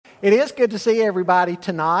It is good to see everybody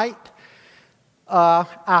tonight.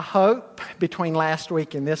 I hope between last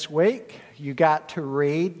week and this week you got to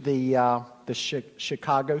read the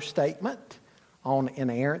Chicago Statement on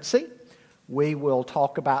inerrancy. We will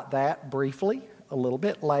talk about that briefly a little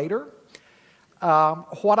bit later.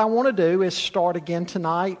 What I want to do is start again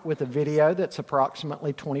tonight with a video that's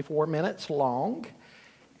approximately 24 minutes long.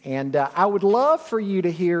 And I would love for you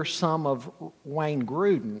to hear some of Wayne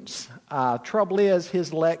Gruden's. Trouble is,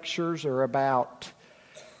 his lectures are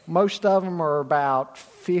most of them are about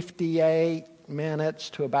 58 minutes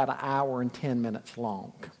to about an hour and 10 minutes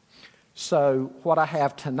long. So what I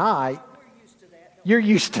have tonight, you're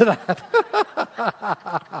used to that.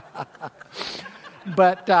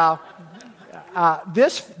 But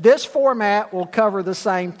this format will cover the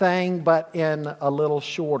same thing, but in a little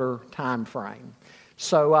shorter time frame.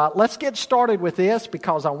 So let's get started with this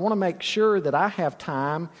because I want to make sure that I have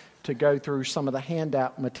time to go through some of the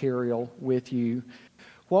handout material with you.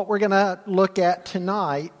 What we're going to look at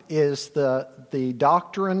tonight is the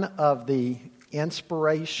doctrine of the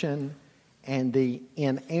inspiration and the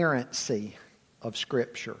inerrancy of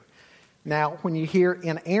Scripture. Now, when you hear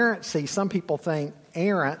inerrancy, some people think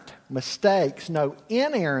errant, mistakes. No,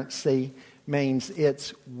 inerrancy means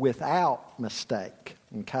it's without mistake,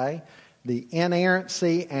 okay? The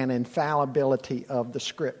inerrancy and infallibility of the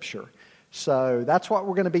Scripture. So that's what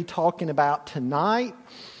we're going to be talking about tonight.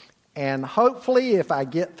 And hopefully, if I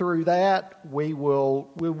get through that, we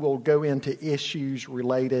will go into issues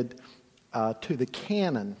related to the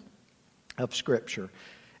canon of Scripture.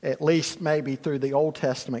 At least maybe through the Old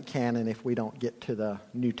Testament canon if we don't get to the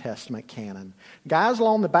New Testament canon. Guys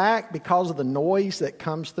along the back, because of the noise that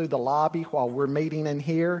comes through the lobby while we're meeting in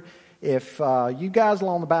here, if you guys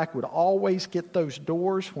along the back would always get those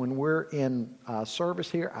doors when we're in service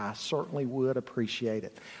here, I certainly would appreciate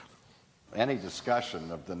it. Any discussion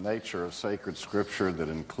of the nature of sacred Scripture that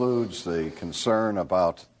includes the concern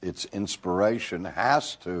about its inspiration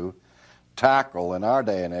has to tackle, in our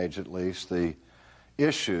day and age at least, the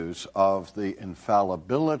issues of the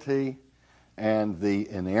infallibility and the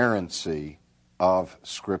inerrancy of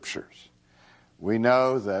Scriptures. We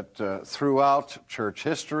know that throughout church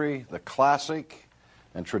history, the classic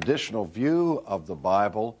and traditional view of the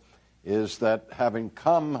Bible is that having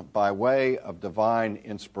come by way of divine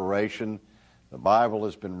inspiration, the Bible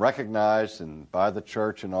has been recognized by the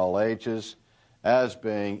church in all ages as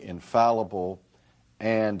being infallible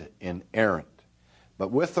and inerrant. But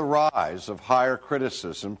with the rise of higher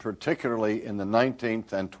criticism, particularly in the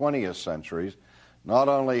 19th and 20th centuries, not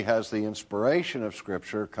only has the inspiration of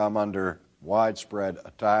Scripture come under widespread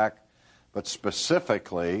attack, but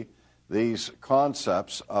specifically these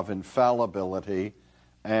concepts of infallibility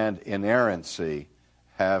and inerrancy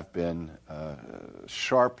have been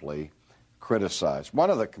sharply criticized. One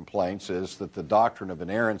of the complaints is that the doctrine of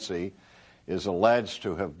inerrancy is alleged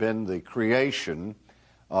to have been the creation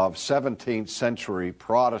of 17th century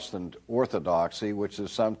Protestant orthodoxy, which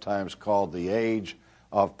is sometimes called the age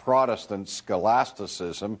of Protestant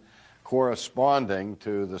scholasticism, corresponding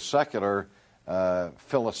to the secular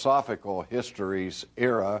philosophical history's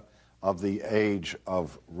era of the age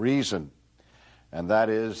of reason. And that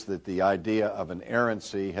is that the idea of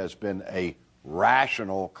inerrancy has been a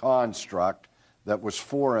rational construct that was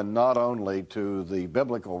foreign not only to the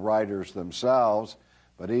biblical writers themselves,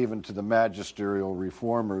 but even to the magisterial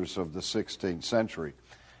reformers of the 16th century.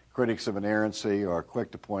 Critics of inerrancy are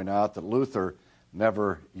quick to point out that Luther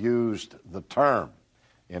never used the term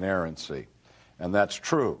inerrancy. And that's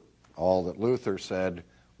true. All that Luther said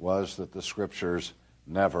was that the Scriptures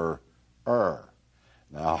never err.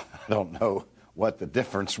 Now, I don't know what the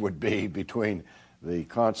difference would be between the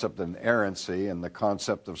concept of inerrancy and the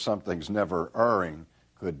concept of something's never erring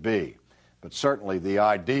could be. But certainly the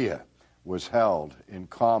idea was held in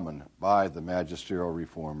common by the magisterial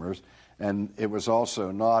reformers, and it was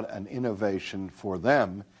also not an innovation for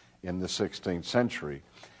them in the 16th century.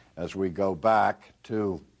 As we go back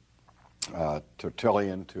to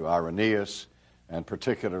Tertullian, to Irenaeus, and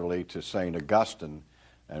particularly to St. Augustine,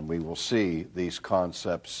 and we will see these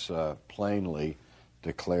concepts plainly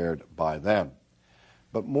declared by them.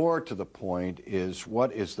 But more to the point is,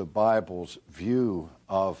 what is the Bible's view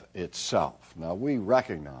of itself? Now, we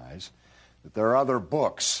recognize that there are other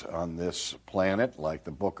books on this planet, like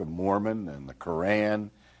the Book of Mormon and the Quran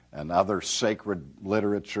and other sacred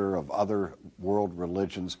literature of other world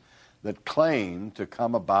religions that claim to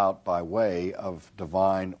come about by way of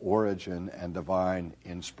divine origin and divine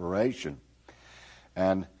inspiration.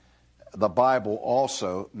 And the Bible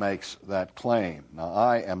also makes that claim. Now,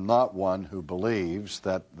 I am not one who believes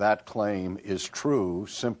that that claim is true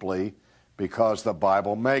simply because the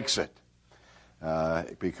Bible makes it.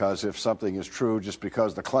 Because if something is true just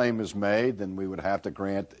because the claim is made, then we would have to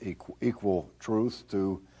grant equal truth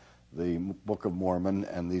to the Book of Mormon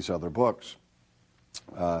and these other books.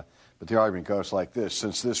 But the argument goes like this: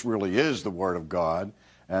 since this really is the Word of God,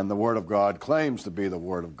 and the Word of God claims to be the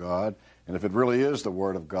Word of God, and if it really is the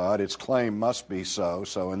Word of God, its claim must be so.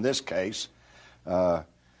 So in this case,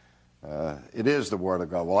 it is the Word of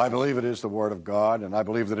God. Well, I believe it is the Word of God, and I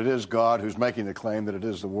believe that it is God who's making the claim that it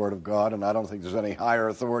is the Word of God, and I don't think there's any higher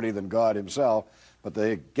authority than God himself. But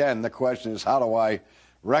again, the question is, how do I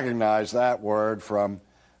recognize that word from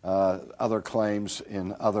other claims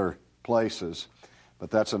in other places? But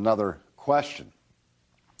that's another question.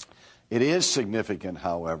 It is significant,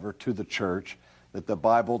 however, to the church that the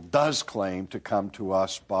Bible does claim to come to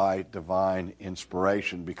us by divine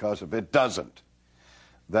inspiration, because if it doesn't,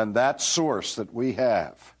 then that source that we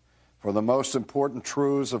have for the most important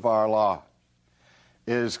truths of our law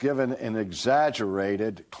is given an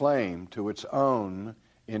exaggerated claim to its own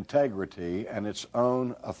integrity and its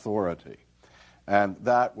own authority. And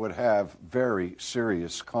that would have very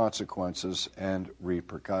serious consequences and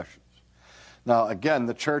repercussions. Now, again,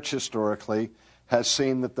 the church historically has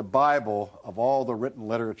seen that the Bible, of all the written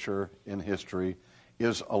literature in history,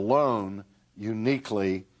 is alone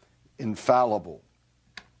uniquely infallible.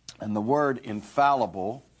 And the word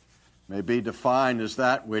infallible may be defined as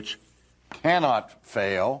that which cannot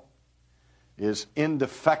fail, is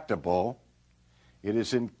indefectible, it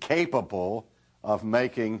is incapable of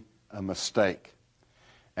making a mistake.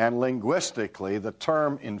 And linguistically, the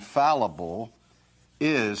term infallible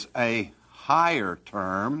is a higher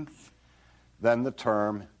term than the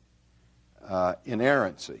term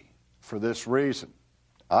inerrancy. For this reason,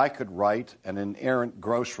 I could write an inerrant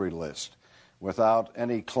grocery list without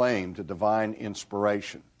any claim to divine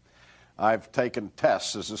inspiration. I've taken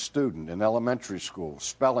tests as a student in elementary school,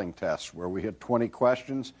 spelling tests, where we had 20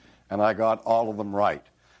 questions, and I got all of them right,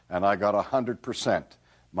 and I got 100%.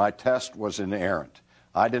 My test was inerrant.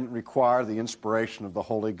 I didn't require the inspiration of the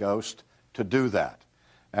Holy Ghost to do that.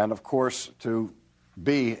 And of course, to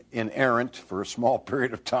be inerrant for a small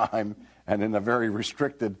period of time and in a very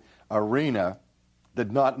restricted arena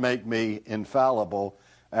did not make me infallible,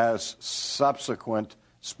 as subsequent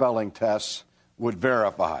spelling tests would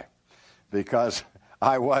verify, because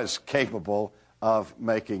I was capable of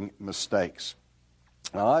making mistakes.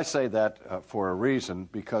 Now, I say that for a reason,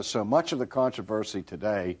 because so much of the controversy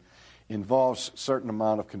today involves a certain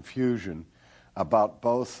amount of confusion about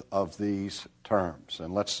both of these terms.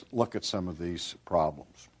 And let's look at some of these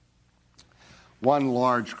problems. One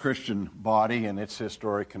large Christian body in its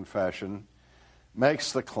historic confession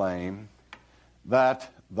makes the claim that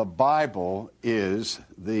the Bible is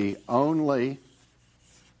the only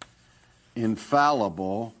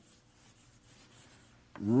infallible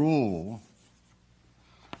rule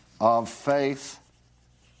of faith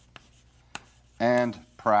and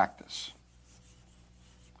practice.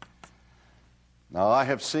 Now, I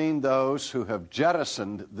have seen those who have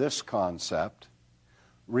jettisoned this concept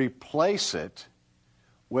replace it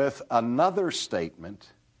with another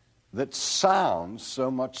statement that sounds so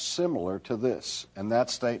much similar to this. And that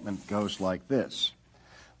statement goes like this: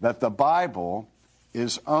 that the Bible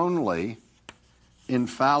is only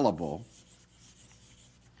infallible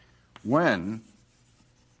when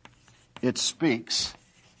it speaks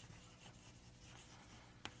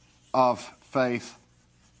of faith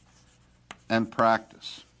and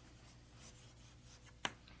practice.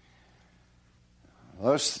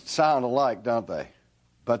 Those sound alike, don't they?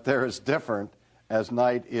 But they're as different as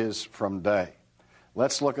night is from day.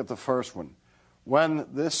 Let's look at the first one. When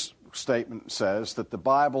this statement says that the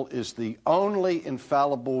Bible is the only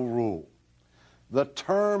infallible rule, the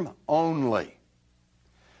term only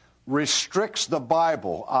restricts the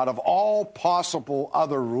Bible out of all possible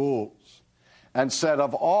other rules, and said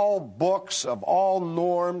of all books, of all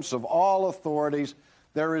norms, of all authorities,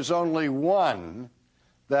 there is only one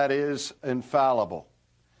that is infallible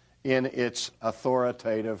in its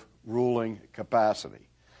authoritative ruling capacity,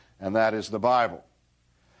 and that is the Bible.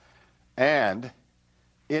 And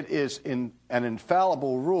it is an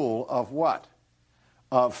infallible rule of what?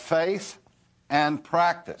 Of faith and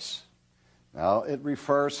practice. Now, it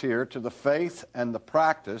refers here to the faith and the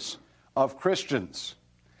practice of Christians.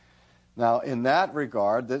 Now, in that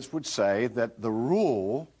regard, this would say that the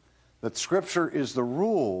rule, that Scripture is the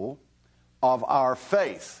rule of our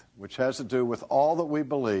faith, which has to do with all that we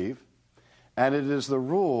believe, and it is the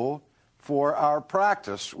rule for our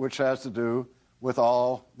practice, which has to do with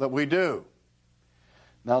all that we do.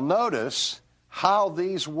 Now, notice how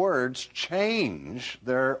these words change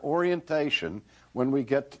their orientation when we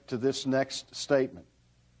get to this next statement.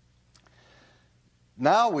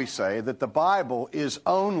 Now we say that the Bible is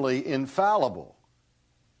only infallible.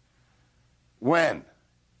 When?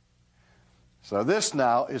 So this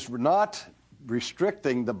now is not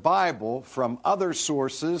restricting the Bible from other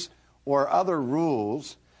sources or other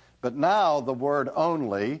rules, but now the word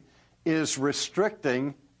only is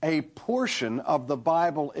restricting a portion of the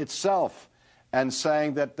Bible itself and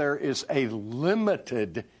saying that there is a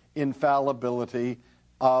limited infallibility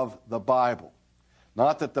of the Bible.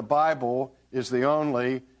 Not that the Bible is the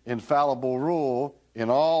only infallible rule in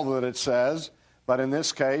all that it says, but in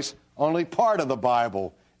this case, only part of the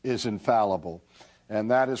Bible is infallible. And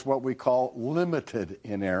that is what we call limited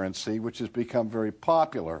inerrancy, which has become very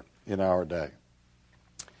popular in our day.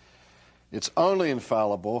 It's only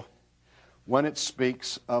infallible when it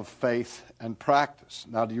speaks of faith and practice.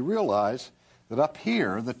 Now, do you realize that up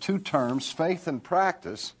here, the two terms, faith and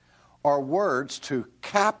practice, are words to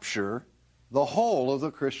capture the whole of the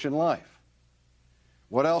Christian life?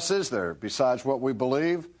 What else is there besides what we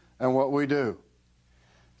believe and what we do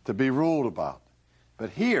to be ruled about? But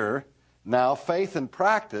here, now, faith and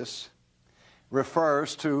practice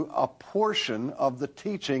refers to a portion of the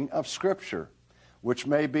teaching of Scripture, which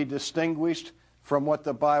may be distinguished from what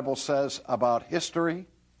the Bible says about history,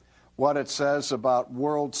 what it says about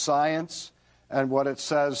world science, and what it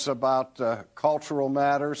says about cultural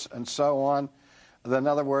matters, and so on. In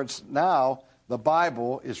other words, now the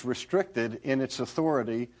Bible is restricted in its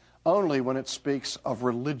authority only when it speaks of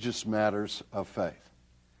religious matters of faith.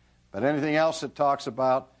 But anything else it talks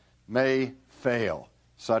about may fail,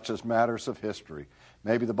 such as matters of history.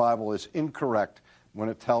 Maybe the Bible is incorrect when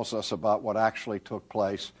it tells us about what actually took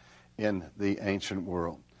place in the ancient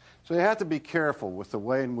world. So you have to be careful with the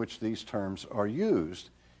way in which these terms are used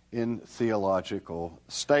in theological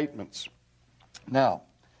statements. Now,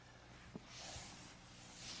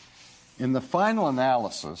 in the final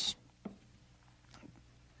analysis,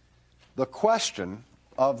 the question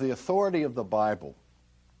of the authority of the Bible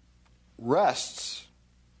rests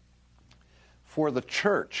for the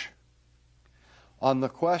church on the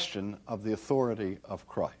question of the authority of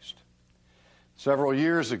Christ. Several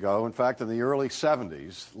years ago, in fact in the early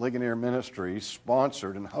 70s, Ligonier Ministries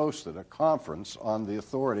sponsored and hosted a conference on the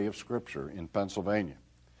authority of Scripture in Pennsylvania.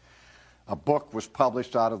 A book was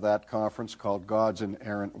published out of that conference called God's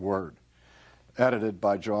Inerrant Word, edited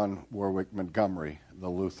by John Warwick Montgomery, the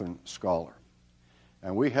Lutheran scholar.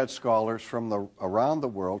 And we had scholars from around the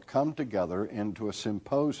world come together into a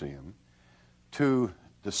symposium to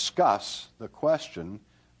discuss the question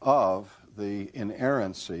of the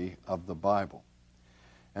inerrancy of the Bible.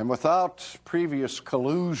 And without previous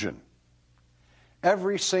collusion,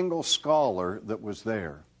 every single scholar that was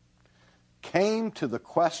there came to the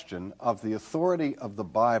question of the authority of the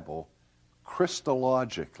Bible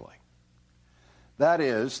Christologically. That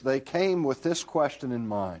is, they came with this question in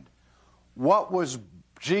mind: what was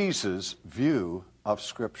Jesus' view of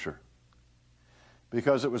Scripture?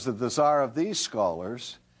 Because it was the desire of these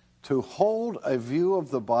scholars to hold a view of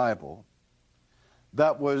the Bible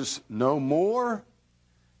that was no more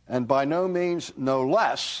and by no means no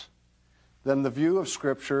less than the view of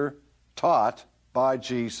Scripture taught by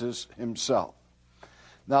Jesus himself.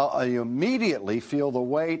 Now, I immediately feel the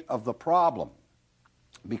weight of the problem,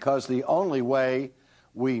 because the only way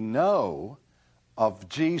we know of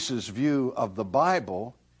Jesus' view of the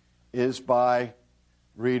Bible is by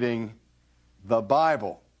reading the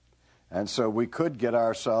Bible. And so we could get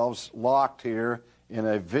ourselves locked here in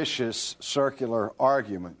a vicious circular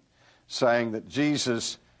argument, saying that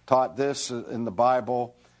Jesus taught this in the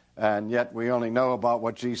Bible, and yet we only know about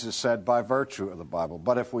what Jesus said by virtue of the Bible.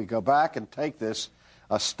 But if we go back and take this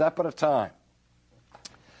a step at a time,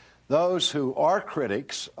 those who are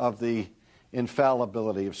critics of the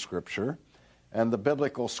infallibility of Scripture, and the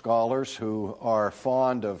biblical scholars who are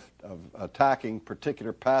fond of attacking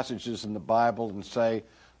particular passages in the Bible and say,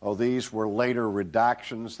 oh, these were later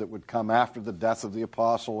redactions that would come after the death of the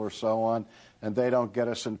apostle or so on, and they don't get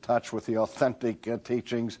us in touch with the authentic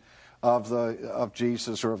teachings of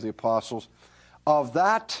Jesus or of the apostles. Of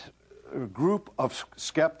that group of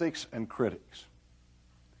skeptics and critics,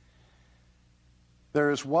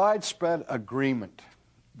 there is widespread agreement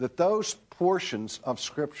that those portions of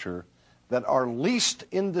Scripture that are least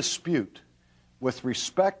in dispute with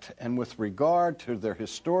respect and with regard to their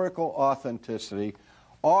historical authenticity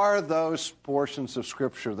are those portions of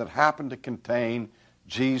Scripture that happen to contain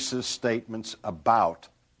Jesus' statements about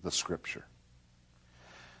the Scripture.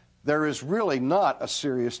 There is really not a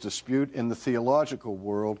serious dispute in the theological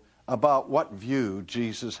world about what view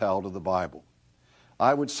Jesus held of the Bible.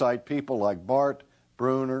 I would cite people like Barth,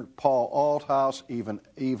 Bruner, Paul Althaus,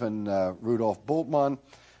 even Rudolf Bultmann,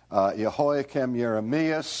 Jehoiakim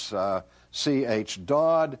Jeremias, C.H.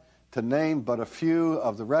 Dodd, to name but a few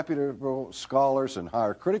of the reputable scholars and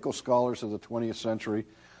higher critical scholars of the 20th century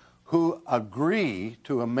who agree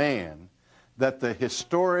to a man that the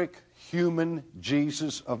historic human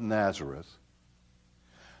Jesus of Nazareth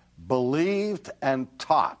believed and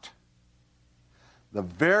taught the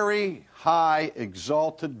very high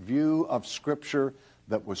exalted view of Scripture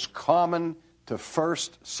that was common to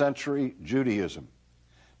first century Judaism,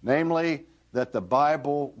 namely that the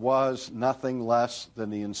Bible was nothing less than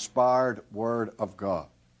the inspired Word of God.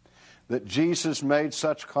 That Jesus made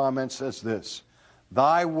such comments as this: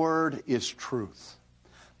 "Thy word is truth.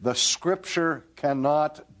 The Scripture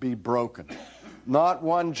cannot be broken. Not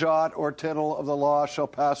one jot or tittle of the law shall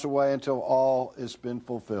pass away until all has been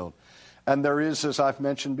fulfilled." And there is, as I've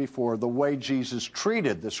mentioned before, the way Jesus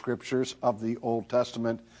treated the Scriptures of the Old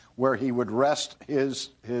Testament, where he would rest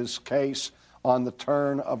his case on the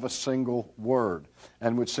turn of a single word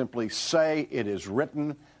and would simply say it is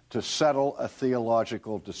written to settle a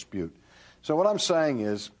theological dispute. So what I'm saying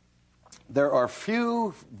is there are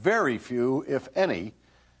few, very few, if any,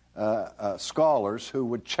 scholars who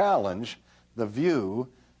would challenge the view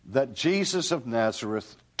that Jesus of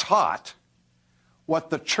Nazareth taught what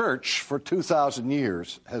the church for 2,000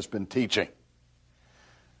 years has been teaching.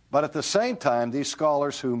 But at the same time, these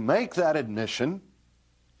scholars who make that admission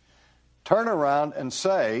turn around and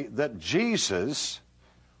say that Jesus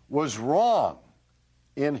was wrong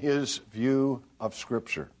in his view of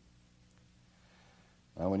Scripture.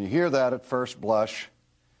 Now, when you hear that at first blush,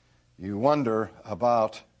 you wonder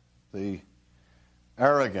about the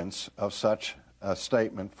arrogance of such a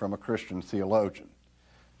statement from a Christian theologian.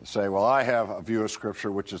 To say, well, I have a view of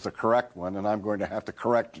Scripture which is the correct one, and I'm going to have to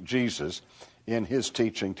correct Jesus in his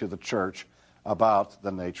teaching to the church about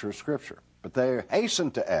the nature of Scripture. But they hasten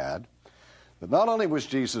to add that not only was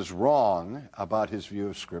Jesus wrong about his view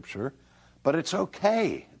of Scripture, but it's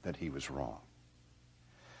okay that he was wrong,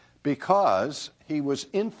 because he was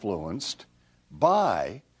influenced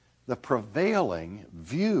by the prevailing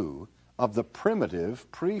view of the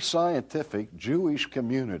primitive, pre-scientific Jewish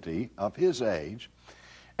community of his age.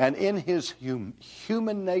 And in his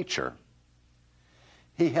human nature,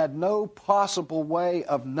 he had no possible way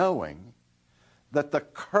of knowing that the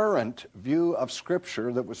current view of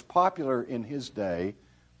Scripture that was popular in his day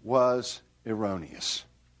was erroneous.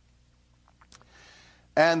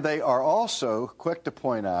 And they are also quick to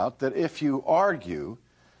point out that if you argue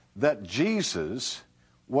that Jesus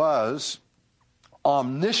was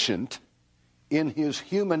omniscient in his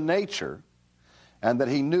human nature and that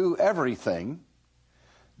he knew everything,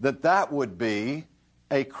 that would be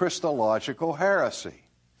a Christological heresy,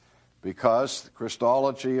 because the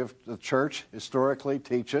Christology of the church historically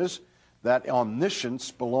teaches that omniscience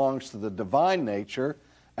belongs to the divine nature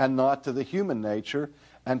and not to the human nature,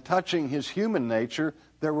 and touching his human nature,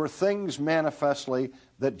 there were things manifestly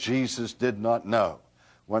that Jesus did not know.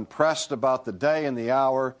 When pressed about the day and the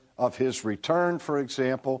hour of his return, for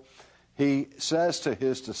example, he says to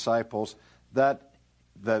his disciples that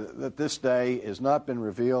this day has not been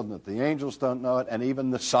revealed, and that the angels don't know it, and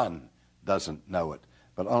even the Son doesn't know it,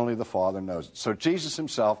 but only the Father knows it. So Jesus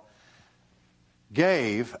himself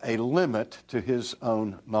gave a limit to his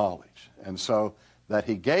own knowledge. And so that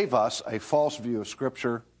he gave us a false view of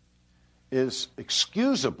Scripture is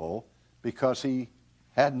excusable because he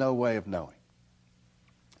had no way of knowing.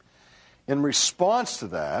 In response to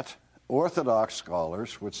that, Orthodox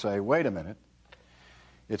scholars would say, wait a minute,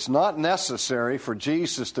 it's not necessary for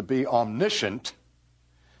Jesus to be omniscient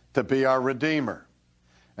to be our Redeemer.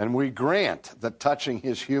 And we grant that touching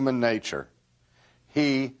his human nature,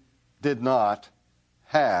 he did not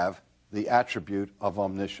have the attribute of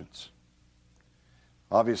omniscience.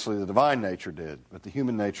 Obviously, the divine nature did, but the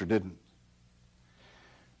human nature didn't.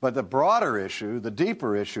 But the broader issue, the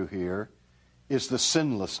deeper issue here, is the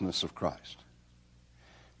sinlessness of Christ.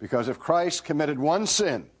 Because if Christ committed one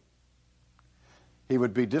sin, he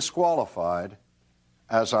would be disqualified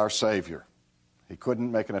as our Savior. He couldn't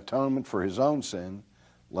make an atonement for his own sin,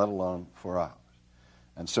 let alone for ours.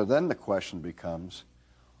 And so then the question becomes,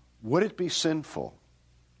 would it be sinful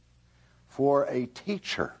for a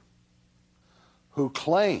teacher who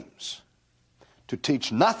claims to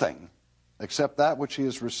teach nothing except that which he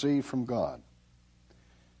has received from God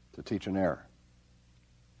to teach an error?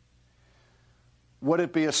 Would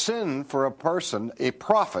it be a sin for a person, a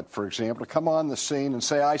prophet, for example, to come on the scene and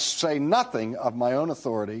say, I say nothing of my own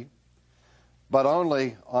authority, but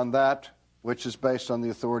only on that which is based on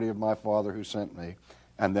the authority of my Father who sent me,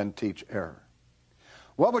 and then teach error?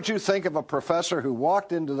 What would you think of a professor who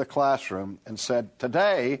walked into the classroom and said,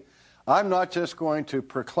 "Today, I'm not just going to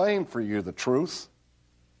proclaim for you the truth,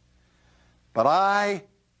 but I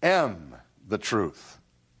am the truth."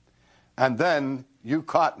 And then you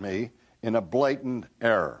caught me in a blatant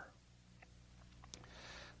error.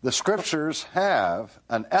 The Scriptures have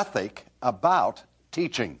an ethic about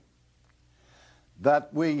teaching,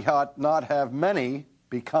 that we ought not have many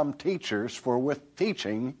become teachers, for with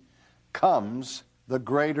teaching comes the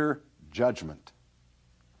greater judgment.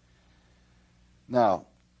 Now,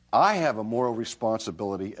 I have a moral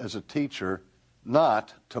responsibility as a teacher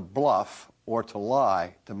not to bluff or to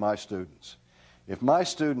lie to my students. If my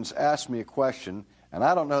students ask me a question and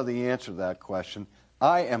I don't know the answer to that question,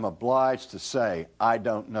 I am obliged to say I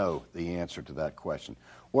don't know the answer to that question.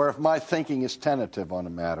 Or if my thinking is tentative on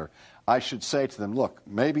a matter, I should say to them, look,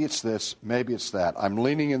 maybe it's this, maybe it's that. I'm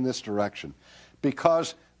leaning in this direction.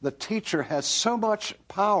 Because the teacher has so much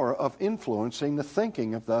power of influencing the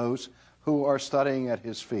thinking of those who are studying at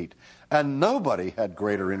his feet. And nobody had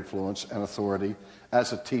greater influence and authority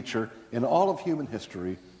as a teacher in all of human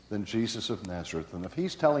history than Jesus of Nazareth. And if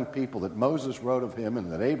he's telling people that Moses wrote of him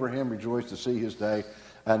and that Abraham rejoiced to see his day,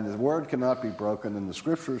 and the word cannot be broken, and the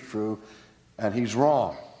Scripture is true, and he's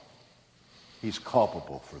wrong, he's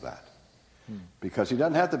culpable for that. Because he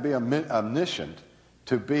doesn't have to be omniscient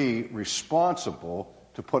to be responsible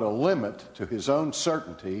to put a limit to his own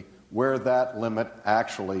certainty where that limit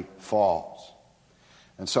actually falls.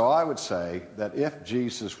 And so I would say that if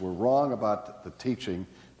Jesus were wrong about the teaching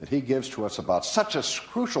that he gives to us about such a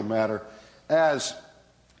crucial matter as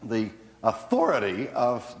the authority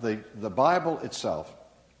of the Bible itself,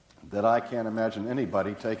 that I can't imagine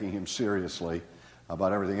anybody taking him seriously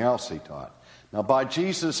about everything else he taught. Now, by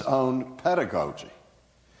Jesus' own pedagogy,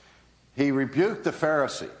 he rebuked the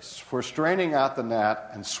Pharisees for straining out the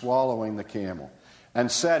gnat and swallowing the camel,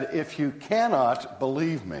 and said, if you cannot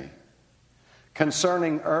believe me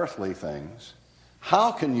concerning earthly things,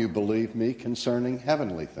 how can you believe me concerning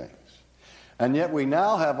heavenly things? And yet we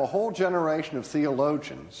now have a whole generation of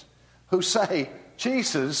theologians who say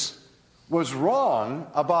Jesus was wrong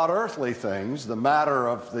about earthly things, the matter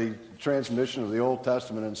of the transmission of the Old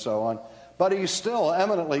Testament and so on, but he's still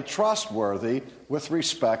eminently trustworthy with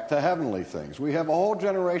respect to heavenly things. We have a whole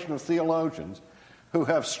generation of theologians who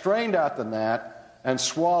have strained out the gnat and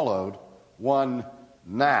swallowed one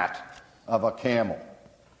gnat of a camel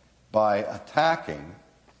by attacking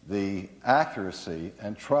the accuracy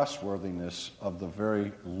and trustworthiness of the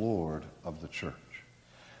very Lord of the church.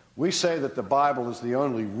 We say that the Bible is the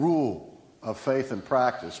only rule of faith and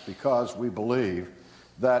practice because we believe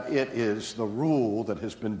that it is the rule that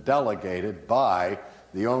has been delegated by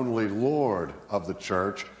the only Lord of the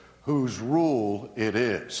church, whose rule it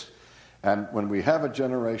is. And when we have a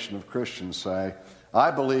generation of Christians say,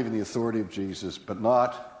 I believe in the authority of Jesus, but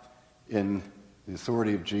not in the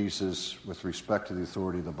authority of Jesus with respect to the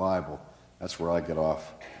authority of the Bible, that's where I get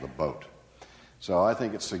off the boat. So I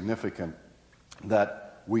think it's significant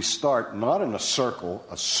that we start not in a circle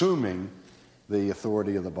assuming the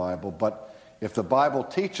authority of the Bible, but if the Bible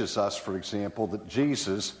teaches us, for example, that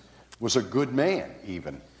Jesus was a good man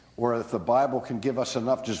even, or if the Bible can give us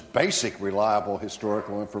enough just basic reliable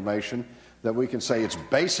historical information that we can say it's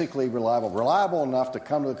basically reliable enough to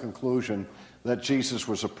come to the conclusion that Jesus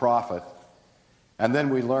was a prophet, and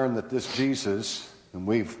then we learn that this Jesus, whom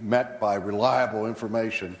we've met by reliable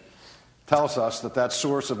information, tells us that that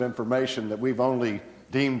source of information that we've only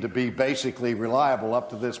deemed to be basically reliable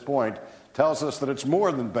up to this point tells us that it's more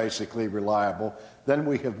than basically reliable, then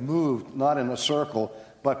we have moved not in a circle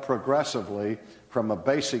but progressively from a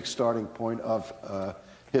basic starting point of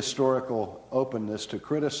historical openness to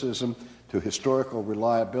criticism, to historical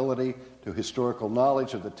reliability, to historical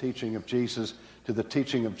knowledge of the teaching of Jesus, to the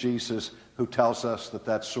teaching of Jesus who tells us that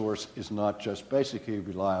that source is not just basically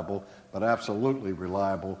reliable, but absolutely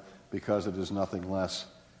reliable because it is nothing less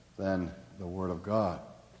than the Word of God.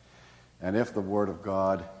 And if the Word of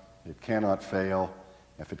God, it cannot fail.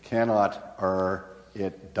 If it cannot err,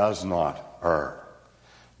 it does not err.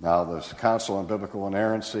 Now, the Council on Biblical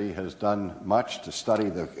Inerrancy has done much to study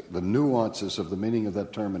the nuances of the meaning of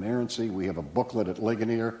that term inerrancy. We have a booklet at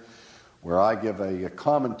Ligonier where I give a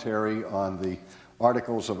commentary on the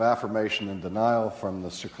Articles of Affirmation and Denial from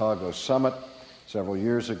the Chicago Summit several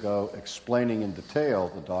years ago, explaining in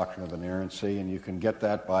detail the doctrine of inerrancy, and you can get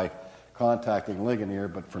that by contacting Ligonier.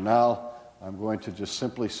 But for now, I'm going to just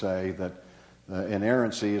simply say that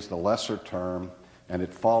inerrancy is the lesser term, and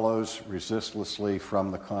it follows resistlessly from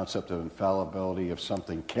the concept of infallibility. If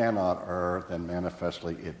something cannot err, then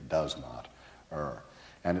manifestly it does not err.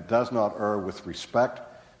 And it does not err with respect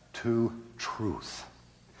to truth.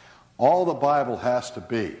 all the Bible has to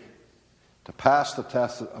be to pass the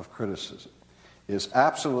test of criticism is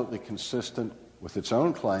absolutely consistent with its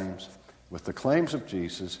own claims, with the claims of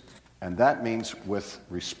Jesus, and that means with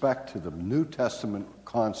respect to the New Testament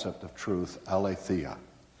concept of truth, aletheia.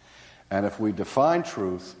 And if we define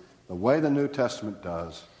truth the way the New Testament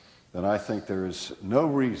does, then I think there is no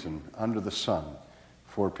reason under the sun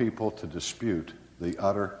for people to dispute the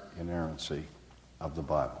utter inerrancy of the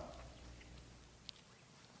Bible.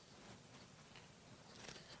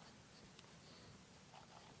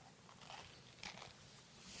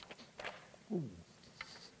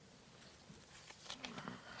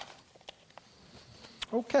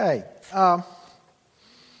 Okay.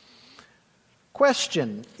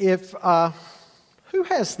 Question. Who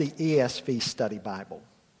has the ESV Study Bible?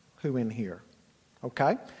 Who in here?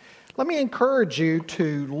 Okay. Let me encourage you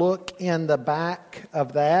to look in the back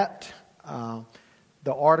of that.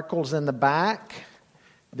 The article's in the back.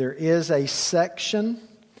 There is a section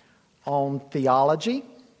on theology.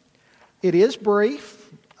 It is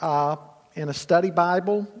brief. In a study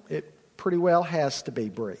Bible, it pretty well has to be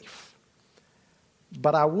brief.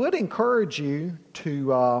 But I would encourage you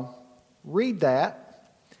to read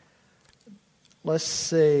that. Let's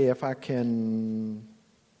see if I can...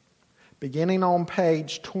 Beginning on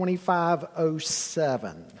page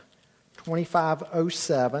 2507.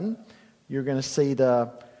 2507, you're going to see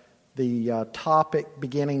the topic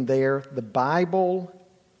beginning there, the Bible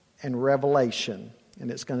and Revelation. And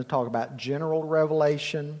it's going to talk about general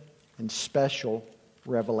revelation and special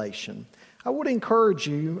revelation. I would encourage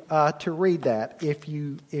you to read that if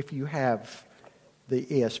you have the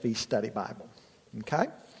ESV Study Bible. Okay?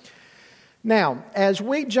 Now, as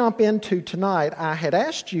we jump into tonight, I had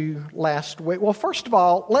asked you last week. Well, first of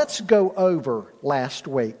all, let's go over last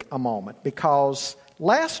week a moment, because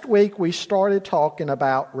last week we started talking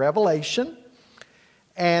about Revelation,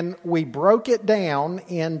 and we broke it down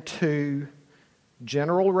into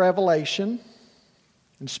general revelation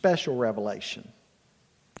and special revelation.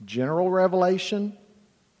 General revelation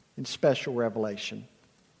and special revelation.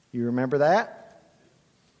 You remember that?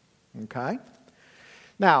 Okay.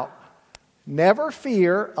 Now, never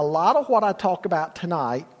fear, a lot of what I talk about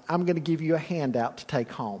tonight, I'm going to give you a handout to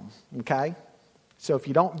take home. Okay? So if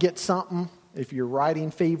you don't get something, if you're writing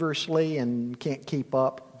feverishly and can't keep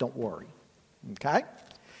up, don't worry. Okay?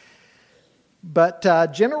 But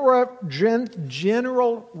general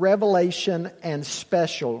revelation and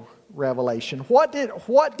special revelation. What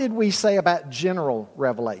did we say about general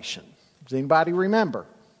revelation? Does anybody remember?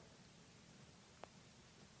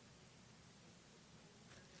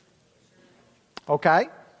 Okay.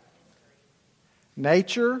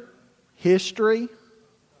 Nature, history,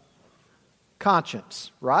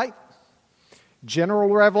 conscience, right? General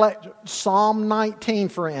revelation. Psalm 19,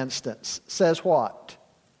 for instance, says what?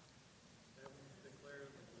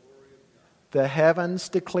 The heavens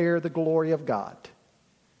declare the glory of God.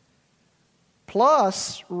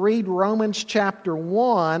 Plus, read Romans chapter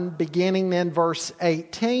 1, beginning in verse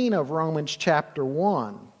 18 of Romans chapter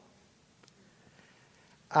 1.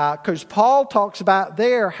 Because Paul talks about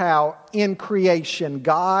there how in creation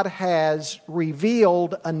God has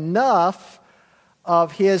revealed enough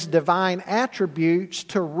of His divine attributes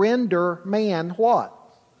to render man what?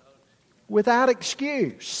 Without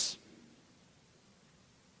excuse.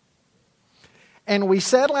 And we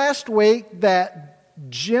said last week that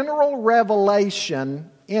general revelation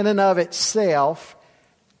in and of itself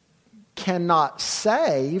cannot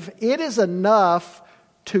save. It is enough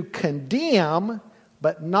to condemn,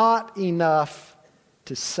 but not enough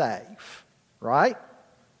to save. Right?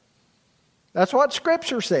 That's what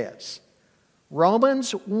Scripture says.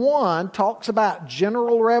 Romans 1 talks about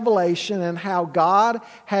general revelation and how God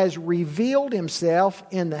has revealed Himself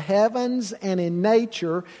in the heavens and in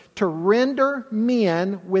nature to render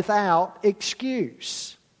men without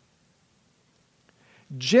excuse.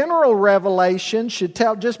 General revelation should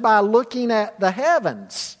tell, just by looking at the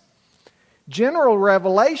heavens, general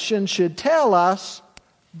revelation should tell us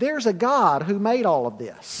there's a God who made all of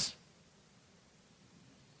this.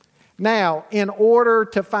 Now, in order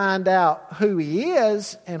to find out who He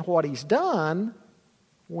is and what He's done,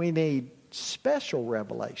 we need special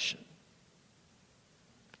revelation.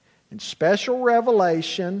 And special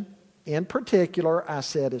revelation, in particular, I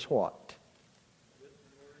said, is what?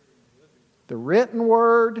 The written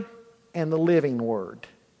Word and the living Word,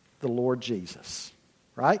 the Lord Jesus.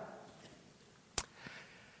 Right?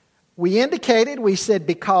 We said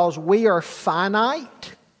because we are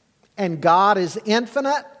finite and God is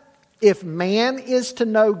infinite, if man is to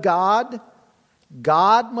know God,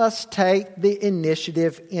 God must take the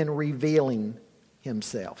initiative in revealing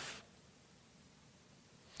Himself.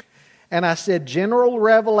 And I said general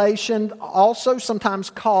revelation, also sometimes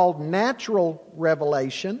called natural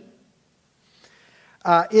revelation,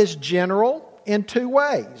 is general in two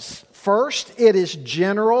ways. First, it is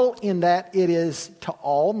general in that it is to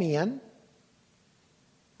all men,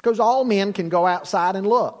 because all men can go outside and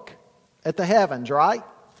look at the heavens, right?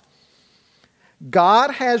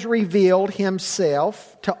 God has revealed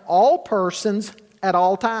Himself to all persons at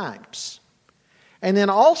all times. And then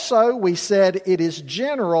also we said it is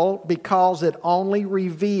general because it only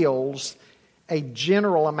reveals a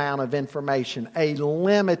general amount of information, a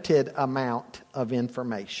limited amount of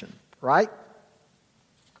information, right?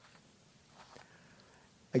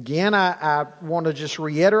 Again, I want to just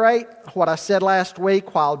reiterate what I said last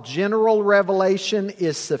week. While general revelation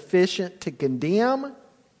is sufficient to condemn,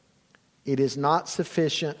 it is not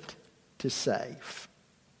sufficient to save.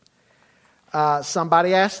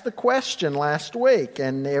 Somebody asked the question last week,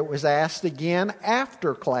 and it was asked again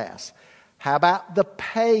after class. How about the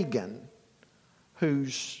pagan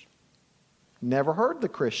who's never heard the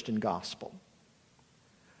Christian gospel?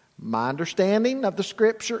 My understanding of the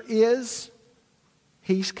Scripture is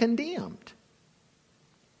he's condemned.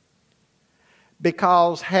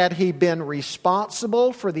 Because had he been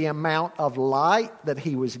responsible for the amount of light that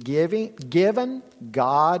he was given,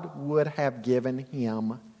 God would have given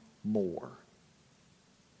him more.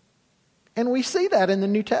 And we see that in the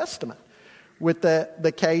New Testament with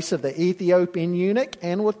the case of the Ethiopian eunuch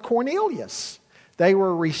and with Cornelius. They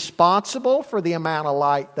were responsible for the amount of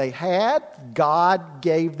light they had. God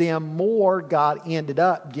gave them more. God ended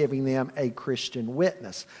up giving them a Christian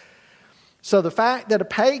witness. So the fact that a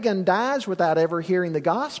pagan dies without ever hearing the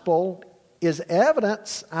gospel is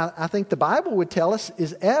evidence, I think the Bible would tell us,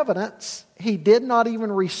 is evidence he did not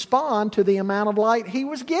even respond to the amount of light he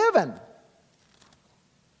was given.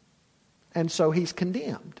 And so he's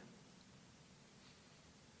condemned.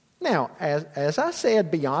 Now, as I said,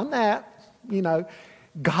 beyond that,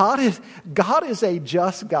 God is a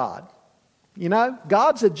just God.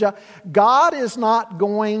 God is not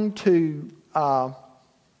going to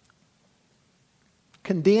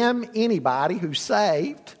condemn anybody who's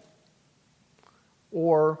saved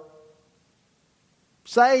or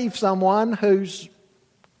save someone who's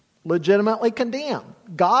legitimately condemned.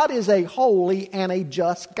 God is a holy and a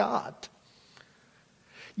just God.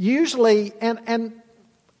 Usually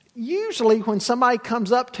when somebody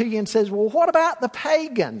comes up to you and says, well, what about the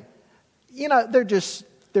pagan?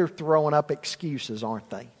 They're throwing up excuses, aren't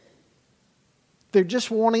they? They're just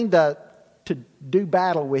wanting to do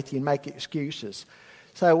battle with you and make excuses.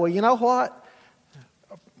 So, well, you know what?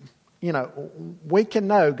 We can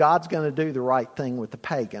know God's going to do the right thing with the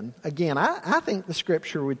pagan. Again, I think the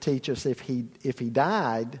Scripture would teach us if he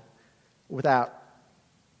died without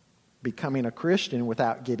becoming a Christian,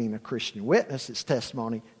 without getting a Christian witness, his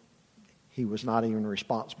testimony, he was not even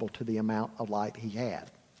responsible to the amount of light he had.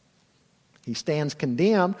 He stands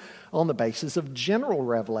condemned on the basis of general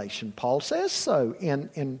revelation. Paul says so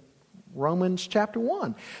in Romans chapter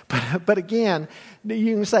 1. But again,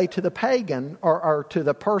 you can say to the pagan or to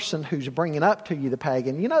the person who's bringing up to you the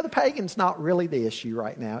pagan, the pagan's not really the issue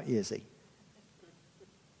right now, is he?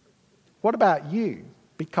 What about you?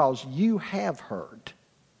 Because you have heard.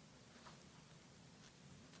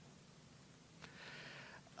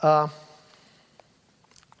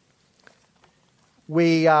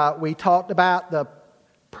 We talked about the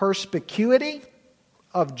perspicuity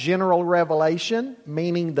of general revelation,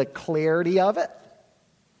 meaning the clarity of it.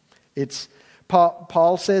 It's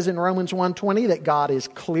Paul says in Romans 1:20 that God is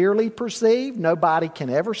clearly perceived. Nobody can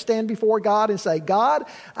ever stand before God and say, God,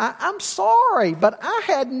 I'm sorry, but I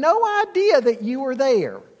had no idea that you were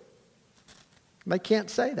there. They can't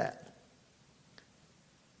say that.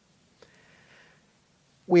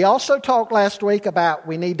 We also talked last week about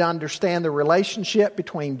we need to understand the relationship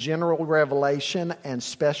between general revelation and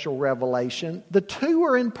special revelation. The two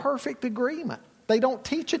are in perfect agreement. They don't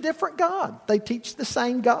teach a different God. They teach the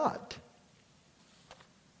same God.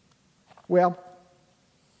 Well,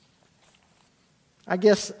 I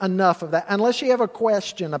guess enough of that. Unless you have a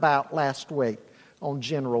question about last week on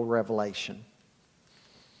general revelation.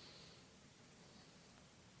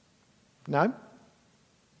 No?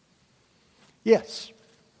 Yes.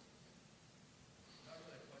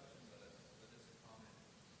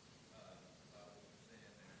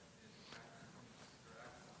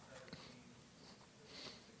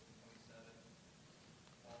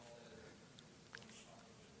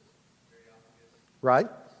 Right?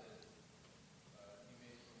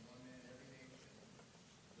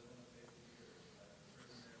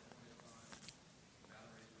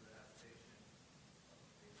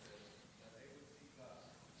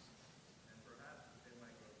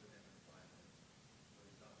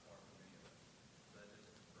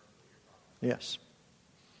 Yes.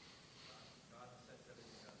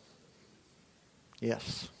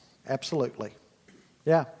 Yes, absolutely.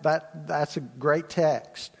 Yeah, that's a great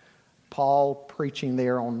text. Paul preaching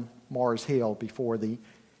there on Mars Hill before the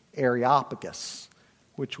Areopagus,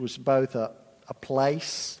 which was both a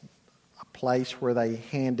place where they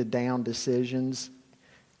handed down decisions,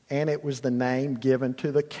 and it was the name given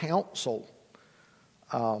to the council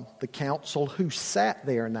who sat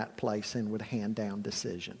there in that place and would hand down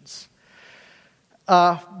decisions.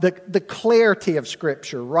 The clarity of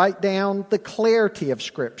Scripture. Write down the clarity of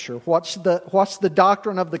Scripture. What's the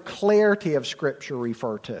doctrine of the clarity of Scripture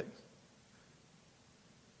refer to?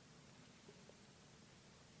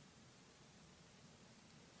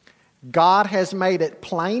 God has made it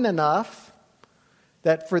plain enough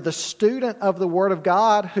that for the student of the Word of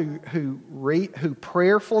God who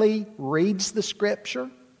prayerfully reads the Scripture,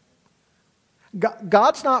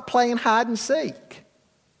 God's not playing hide and seek.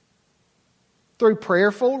 Through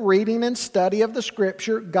prayerful reading and study of the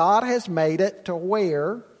Scripture, God has made it to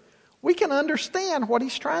where we can understand what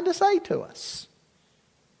He's trying to say to us.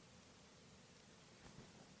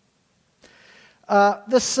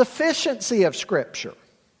 The sufficiency of Scripture.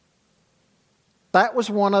 That was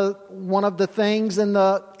one of the things in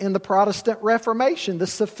the Protestant Reformation, the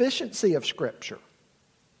sufficiency of Scripture.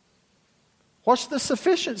 What's the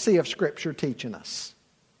sufficiency of Scripture teaching us?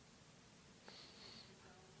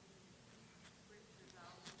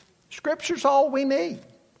 Scripture's all we need.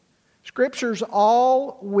 Scripture's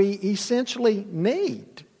all we essentially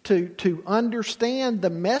need to understand the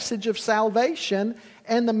message of salvation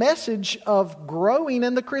and the message of growing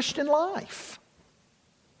in the Christian life.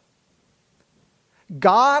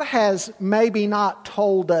 God has maybe not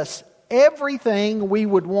told us everything we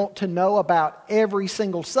would want to know about every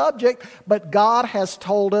single subject, but God has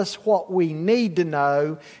told us what we need to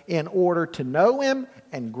know in order to know Him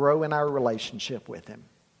and grow in our relationship with Him.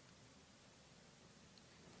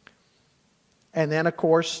 And then, of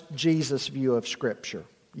course, Jesus' view of Scripture.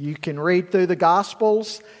 You can read through the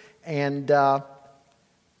Gospels, and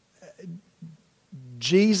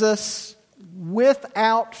Jesus,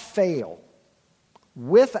 without fail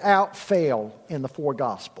in the four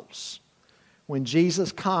Gospels, when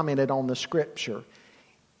Jesus commented on the Scripture,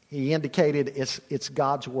 He indicated it's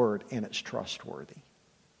God's Word and it's trustworthy.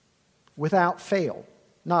 Without fail.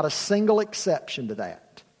 Not a single exception to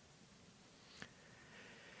that.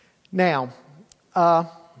 Now,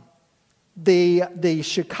 the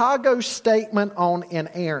Chicago Statement on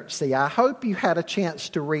Inerrancy. I hope you had a chance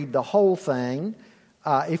to read the whole thing.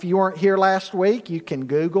 If you weren't here last week, you can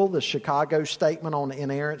Google the Chicago Statement on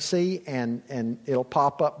Inerrancy and it'll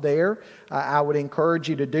pop up there. I would encourage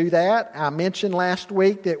you to do that. I mentioned last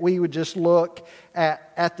week that we would just look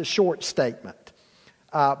at the short statement.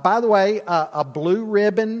 By the way, a blue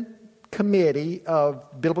ribbon committee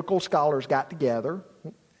of biblical scholars got together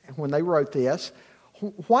when they wrote this.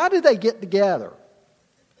 Why did they get together?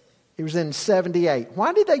 It was in 78.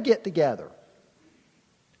 Why did they get together?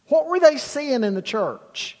 What were they seeing in the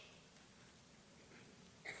church?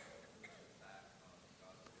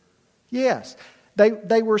 Yes,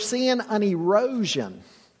 they were seeing an erosion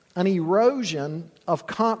of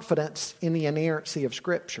confidence in the inerrancy of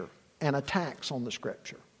Scripture and attacks on the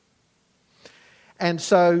Scripture. And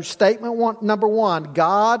so, statement number one,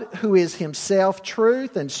 God, who is Himself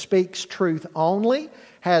truth and speaks truth only,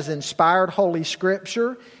 has inspired Holy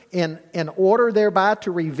Scripture in order thereby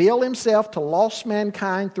to reveal Himself to lost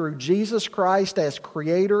mankind through Jesus Christ as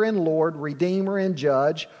Creator and Lord, Redeemer and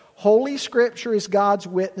Judge. Holy Scripture is God's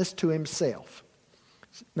witness to Himself.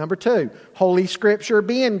 Number two, Holy Scripture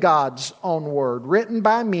being God's own Word, written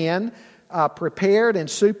by men, prepared and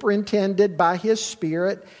superintended by His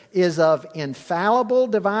Spirit, is of infallible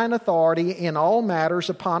divine authority in all matters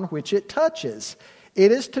upon which it touches.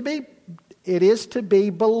 It is to be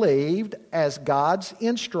believed as God's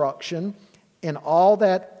instruction in all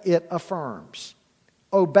that it affirms,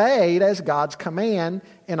 obeyed as God's command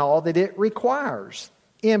in all that it requires,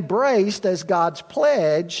 embraced as God's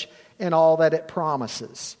pledge in all that it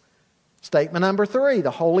promises. Statement number three,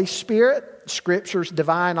 the Holy Spirit, Scripture's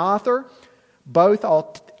divine author, both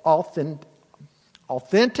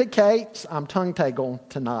authenticates, I'm tongue-tangled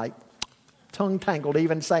tonight, tongue-tangled,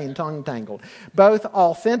 even saying tongue-tangled, both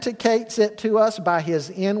authenticates it to us by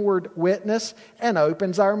His inward witness and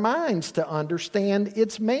opens our minds to understand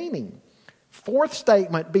its meaning. Fourth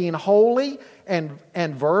statement, being holy and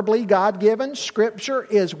verbally God-given, Scripture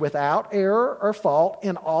is without error or fault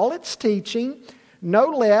in all its teaching, no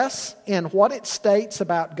less in what it states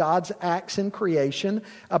about God's acts in creation,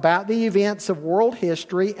 about the events of world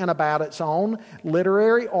history, and about its own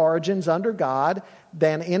literary origins under God,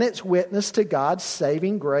 than in its witness to God's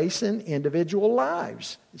saving grace in individual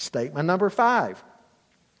lives. Statement number 5.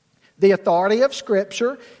 The authority of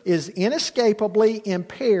Scripture is inescapably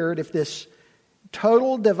impaired if this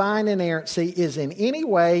total divine inerrancy is in any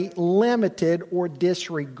way limited or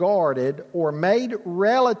disregarded or made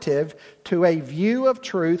relative to a view of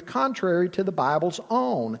truth contrary to the Bible's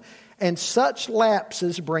own. And such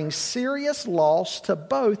lapses bring serious loss to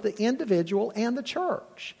both the individual and the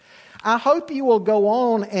church. I hope you will go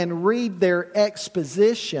on and read their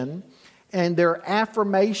exposition and their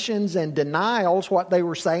affirmations and denials, what they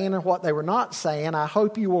were saying and what they were not saying. I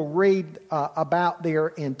hope you will read about their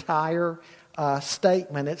entire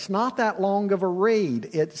statement. It's not that long of a read.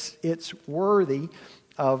 It's worthy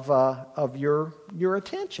of your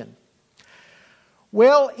attention.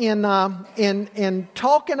 Well, in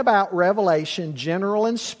talking about Revelation, general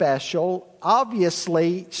and special,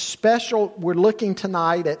 obviously special, we're looking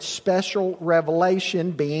tonight at special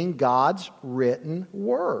revelation being God's written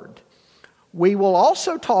word. We will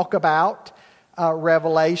also talk about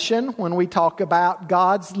revelation when we talk about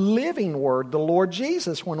God's living word, the Lord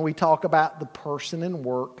Jesus, when we talk about the person and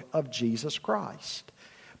work of Jesus Christ.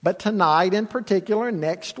 But tonight in particular,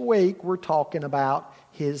 next week, we're talking about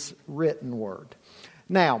His written word.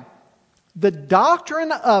 Now, the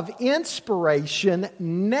doctrine of inspiration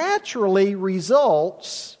naturally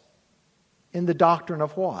results in the doctrine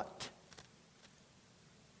of what?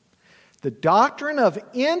 The doctrine of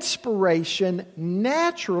inspiration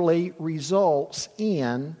naturally results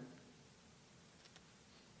in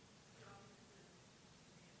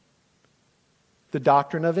the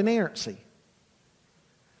doctrine of inerrancy.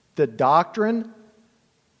 The doctrine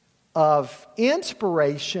of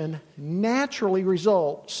inspiration naturally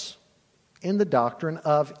results in the doctrine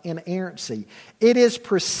of inerrancy. It is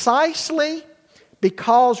precisely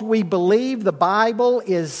because we believe the Bible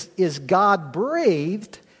is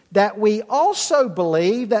God-breathed that we also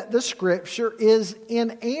believe that the Scripture is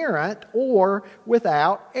inerrant or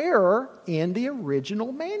without error in the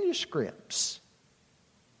original manuscripts.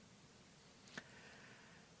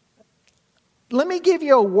 Let me give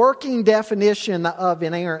you a working definition of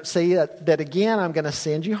inerrancy that again I'm going to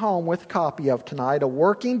send you home with a copy of tonight. A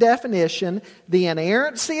working definition. The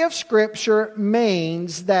inerrancy of Scripture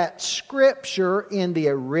means that Scripture in the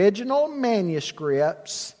original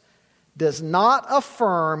manuscripts does not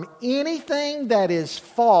affirm anything that is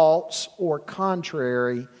false or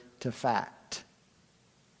contrary to fact.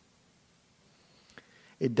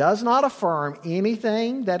 It does not affirm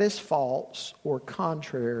anything that is false or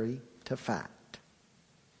contrary to fact.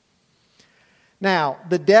 Now,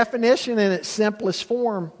 the definition in its simplest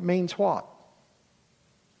form means what?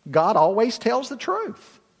 God always tells the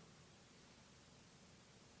truth.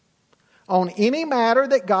 On any matter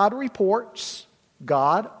that God reports,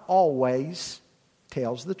 God always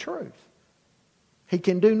tells the truth. He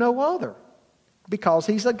can do no other because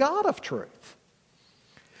He's a God of truth.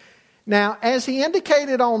 Now, as he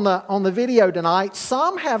indicated on the video tonight,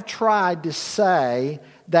 some have tried to say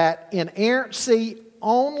that inerrancy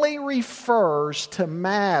only refers to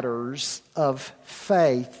matters of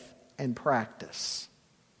faith and practice.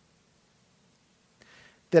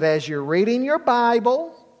 That as you're reading your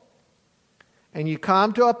Bible and you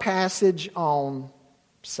come to a passage on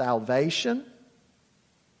salvation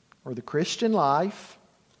or the Christian life,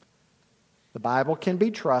 the Bible can be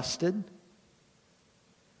trusted.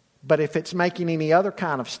 But if it's making any other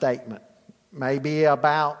kind of statement, maybe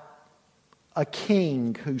about a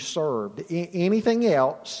king who served, anything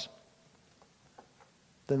else,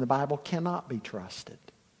 then the Bible cannot be trusted.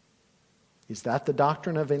 Is that the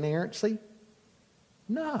doctrine of inerrancy?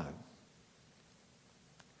 No.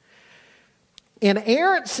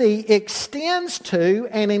 Inerrancy extends to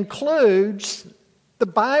and includes the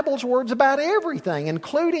Bible's words about everything,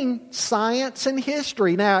 including science and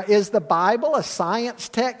history. Now, is the Bible a science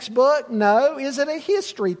textbook? No. Is it a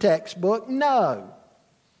history textbook? No.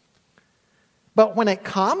 But when it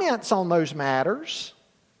comments on those matters,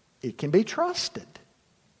 it can be trusted.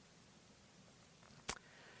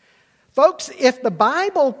 Folks, if the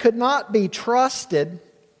Bible could not be trusted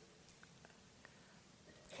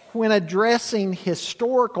when addressing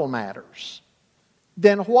historical matters,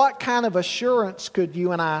 then what kind of assurance could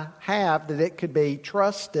you and I have that it could be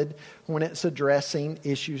trusted when it's addressing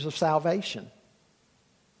issues of salvation?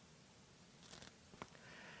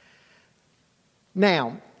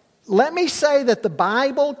 Now, let me say that the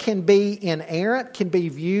Bible can be inerrant, can be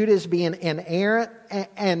viewed as being inerrant,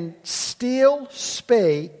 and still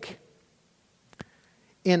speak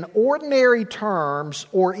in ordinary terms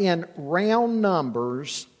or in round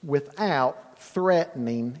numbers without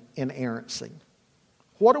threatening inerrancy.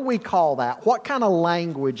 What do we call that? What kind of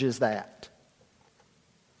language is that?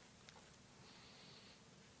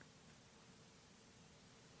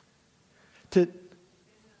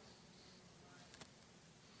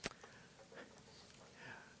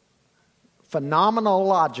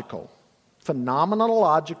 Phenomenological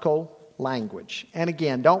language. And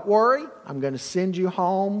again, don't worry, I'm going to send you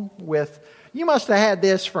home with, you must have had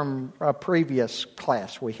this from a previous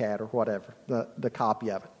class we had or whatever, the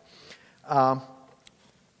copy of it.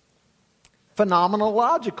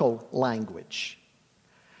 Phenomenological language.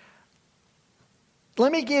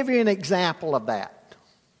 Let me give you an example of that.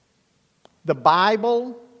 The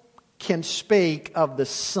Bible can speak of the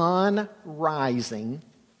sun rising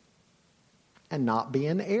and not be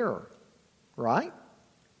in error, right?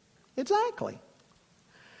 Exactly.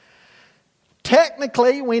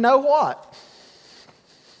 Technically, we know what?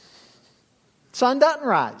 Sun doesn't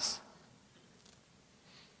rise.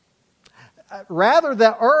 Rather,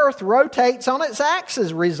 the earth rotates on its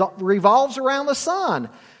axis, revolves around the sun.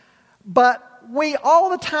 But we all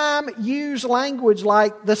the time use language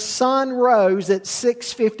like the sun rose at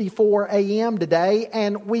 6:54 a.m. today,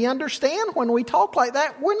 and we understand when we talk like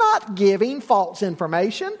that, we're not giving false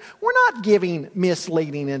information. We're not giving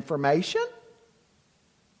misleading information.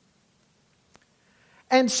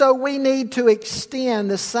 And so we need to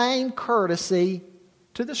extend the same courtesy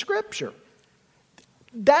to the Scripture.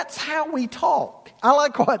 That's how we talk. I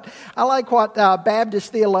like what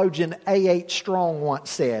Baptist theologian A.H. Strong once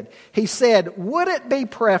said. He said, would it be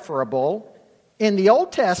preferable in the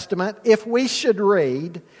Old Testament if we should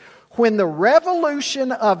read, when the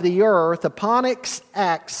revolution of the earth upon its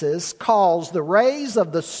axis caused the rays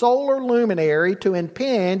of the solar luminary to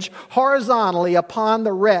impinge horizontally upon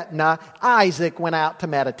the retina, Isaac went out to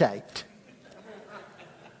meditate?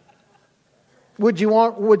 Would you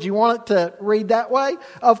want it to read that way?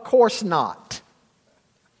 Of course not.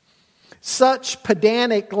 Such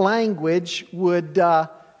pedantic language would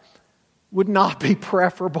not be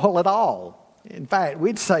preferable at all. In fact,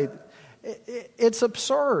 we'd say it's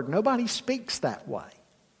absurd. Nobody speaks that way.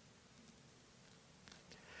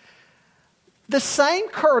 The same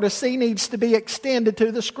courtesy needs to be extended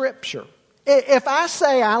to the Scripture. If I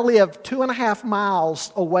say I live 2.5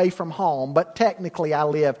 miles away from home, but technically I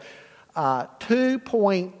live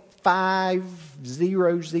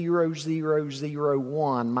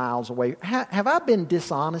 2.500001 miles away. Have I been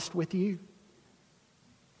dishonest with you?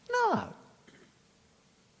 No.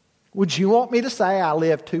 Would you want me to say I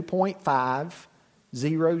live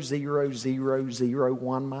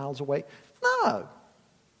 2.500001 miles away? No.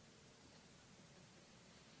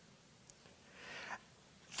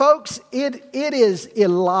 Folks, it is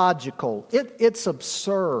illogical. It's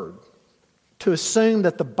absurd to assume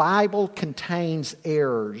that the Bible contains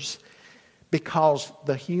errors because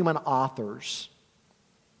the human authors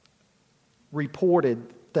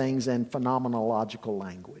reported things in phenomenological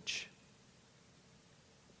language.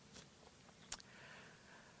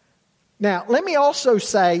 Now, let me also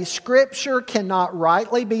say, Scripture cannot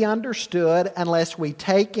rightly be understood unless we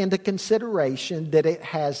take into consideration that it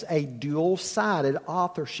has a dual-sided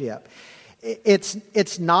authorship.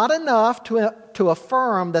 It's not enough to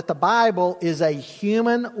affirm that the Bible is a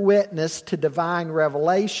human witness to divine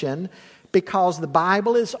revelation, because the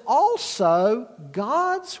Bible is also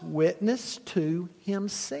God's witness to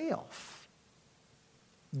Himself.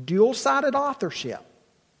 Dual-sided authorship.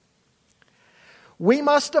 We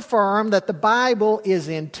must affirm that the Bible is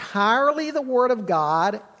entirely the Word of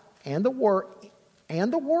God and the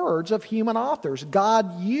words of human authors.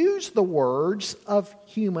 God used the words of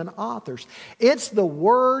human authors. It's the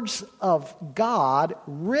words of God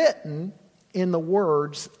written in the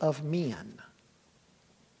words of men.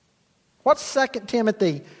 What's 2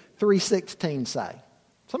 Timothy 3:16 say?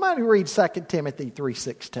 Somebody read 2 Timothy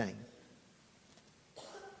 3:16.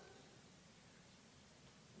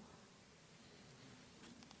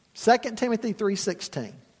 Second Timothy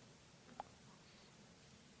 3:16.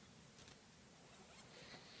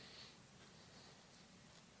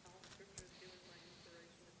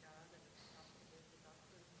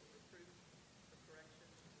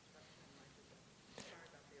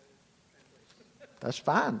 That's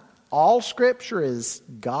fine. All Scripture is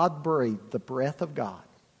God-breathed, the breath of God.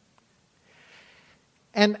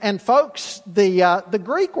 And folks, the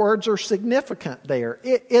Greek words are significant there.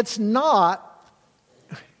 It's not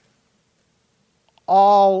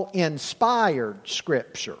all inspired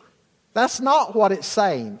Scripture. That's not what it's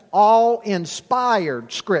saying. All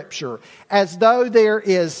inspired Scripture. As though there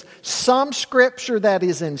is some Scripture that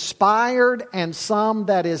is inspired and some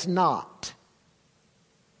that is not.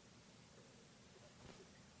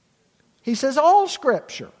 He says all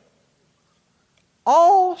Scripture.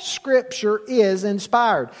 All Scripture is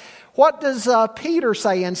inspired. What does Peter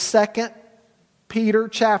say in 2 Peter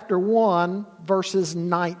chapter 1, verses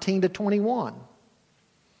 19 to 21?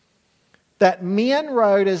 That men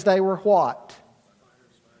wrote as they were what?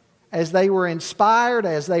 As they were inspired,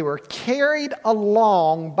 as they were carried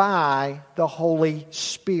along by the Holy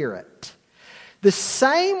Spirit. The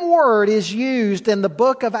same word is used in the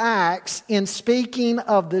book of Acts in speaking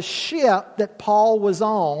of the ship that Paul was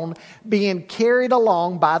on being carried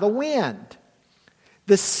along by the wind.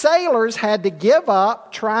 The sailors had to give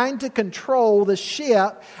up trying to control the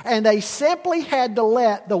ship, and they simply had to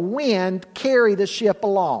let the wind carry the ship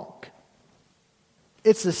along.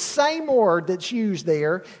 It's the same word that's used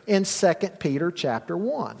there in 2 Peter chapter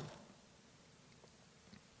 1.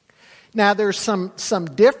 Now, there's some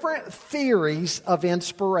different theories of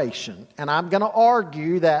inspiration, and I'm going to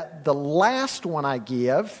argue that the last one I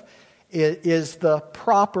give is the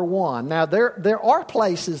proper one. Now, there are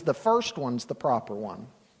places the first one's the proper one,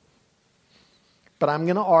 but I'm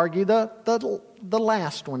going to argue the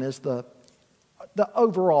last one is the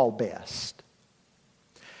overall best.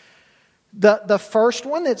 The first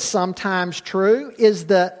one that's sometimes true is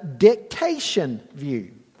the dictation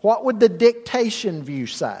view. What would the dictation view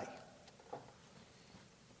say?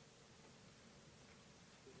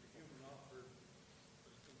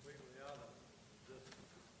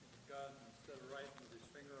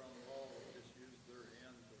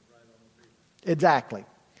 Exactly.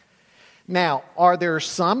 Now, are there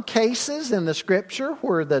some cases in the Scripture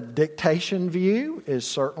where the dictation view is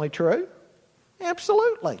certainly true?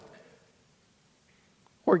 Absolutely.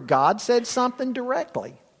 Where God said something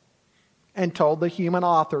directly and told the human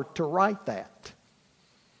author to write that.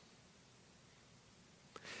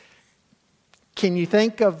 Can you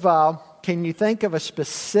think of a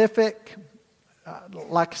specific,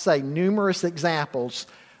 like I say, numerous examples,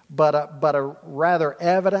 but a rather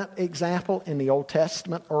evident example in the Old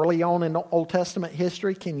Testament, early on in the Old Testament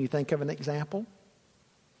history? Can you think of an example?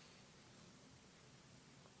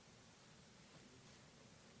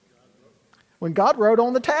 When God wrote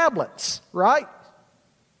on the tablets, right?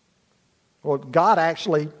 Well, God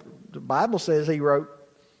actually, the Bible says He wrote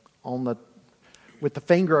with the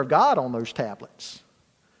finger of God on those tablets.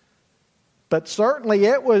 But certainly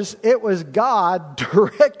it was God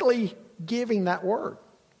directly giving that word.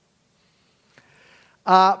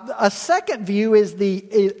 A second view is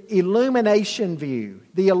the illumination view.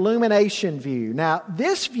 The illumination view. Now,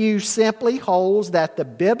 this view simply holds that the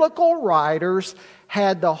biblical writers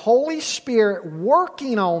had the Holy Spirit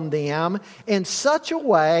working on them in such a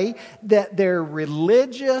way that their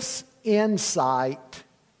religious insight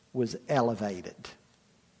was elevated.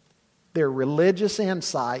 Their religious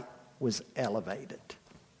insight was elevated.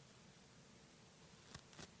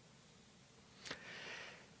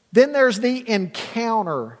 Then there's the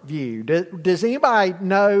encounter view. Does anybody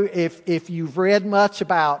know, if you've read much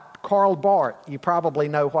about Karl Barth, you probably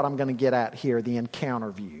know what I'm going to get at here, the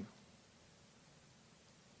encounter view.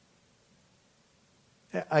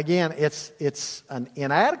 Again, it's an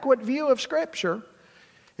inadequate view of Scripture.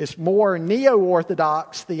 It's more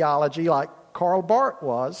neo-orthodox theology like Karl Barth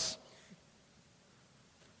was.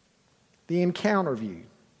 The encounter view.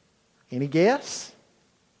 Any guess?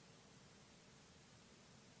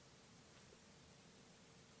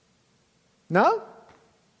 No?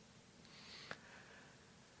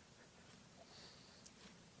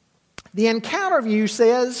 The encounter view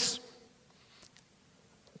says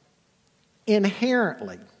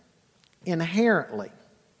inherently,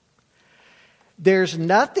 there's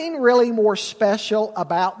nothing really more special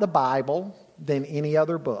about the Bible than any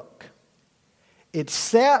other book,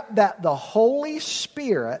 except that the Holy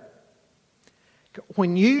Spirit,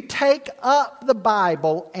 when you take up the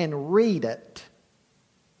Bible and read it,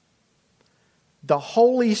 the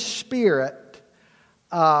Holy Spirit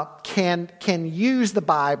can use the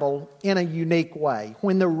Bible in a unique way.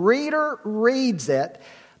 When the reader reads it,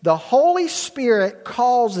 the Holy Spirit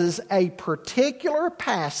causes a particular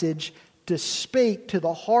passage to speak to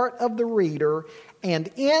the heart of the reader, and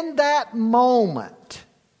in that moment,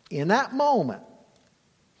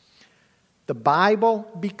 the Bible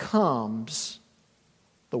becomes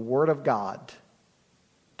the Word of God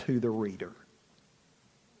to the reader.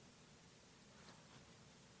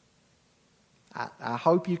 I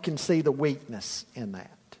hope you can see the weakness in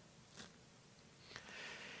that.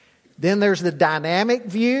 Then there's the dynamic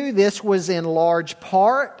view. This was in large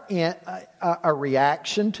part a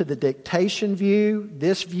reaction to the dictation view.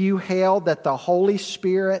 This view held that the Holy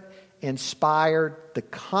Spirit inspired the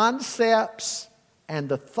concepts and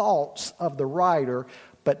the thoughts of the writer,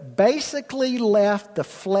 but basically left the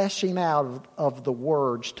fleshing out of the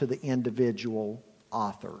words to the individual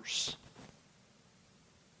authors.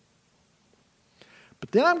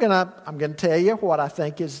 But then I'm gonna tell you what I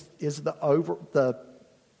think is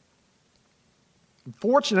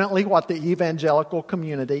unfortunately what the evangelical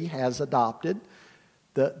community has adopted.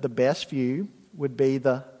 The best view would be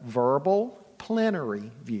the verbal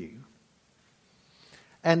plenary view.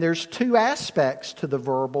 And there's two aspects to the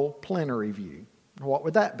verbal plenary view. What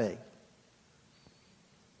would that be?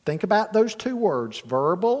 Think about those two words,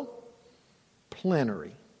 verbal,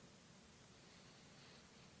 plenary.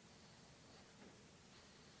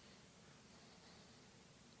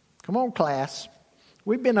 Come on, class.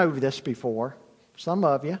 We've been over this before. Some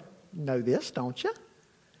of you know this, don't you?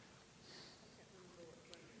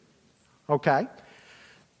 Okay.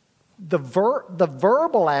 The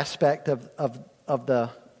verbal aspect of the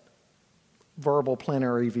verbal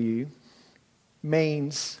plenary view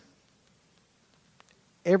means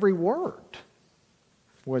every word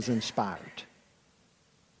was inspired.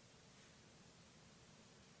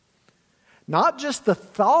 Not just the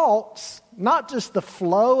thoughts, not just the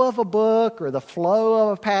flow of a book or the flow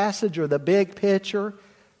of a passage or the big picture,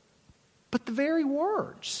 but the very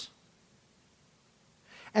words.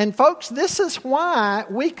 And folks, this is why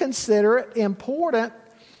we consider it important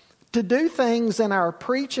to do things in our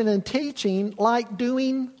preaching and teaching like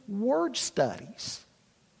doing word studies.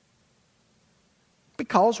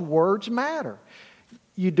 Because words matter.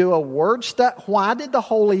 You do a word study. Why did the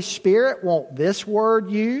Holy Spirit want this word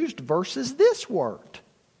used versus this word?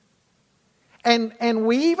 And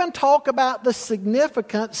we even talk about the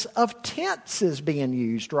significance of tenses being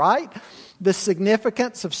used, right? The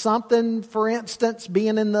significance of something, for instance,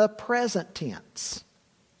 being in the present tense.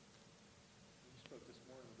 You spoke this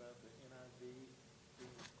morning about the NIV being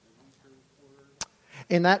the weaker word.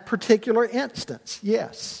 In that particular instance,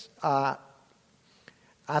 yes.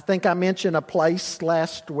 I think I mentioned a place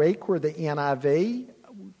last week where the NIV,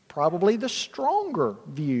 probably the stronger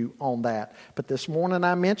view on that. But this morning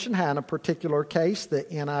I mentioned how in a particular case the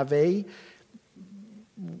NIV,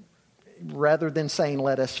 rather than saying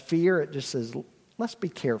let us fear, it just says let's be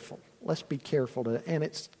careful. Let's be careful. And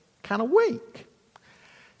it's kind of weak.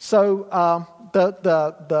 So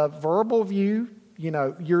the verbal view,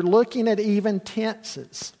 you're looking at even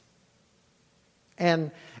tenses.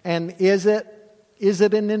 And is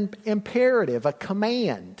it an imperative, a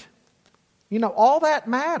command? All that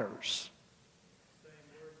matters.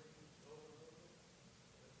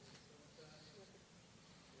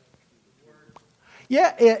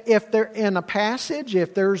 Yeah, if they're in a passage,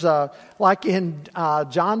 if there's like in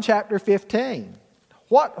John chapter 15,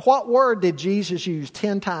 what word did Jesus use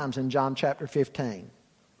 10 times in John chapter 15?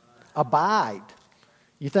 Abide.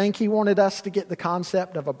 You think he wanted us to get the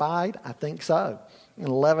concept of abide? I think so. In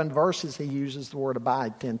 11 verses, he uses the word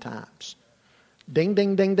abide 10 times. Ding,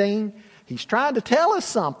 ding, ding, ding. He's trying to tell us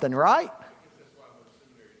something, right?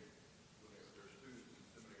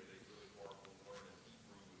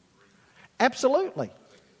 Absolutely.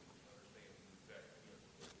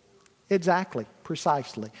 Exactly.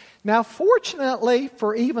 Precisely. Now, fortunately,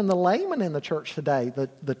 for even the layman in the church today,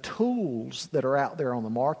 the tools that are out there on the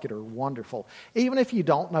market are wonderful. Even if you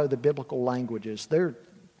don't know the biblical languages,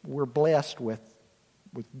 we're blessed with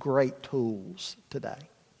great tools today.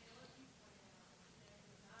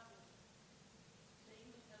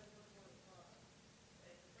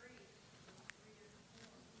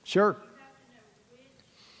 Sure.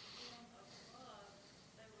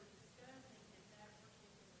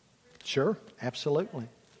 Sure, absolutely.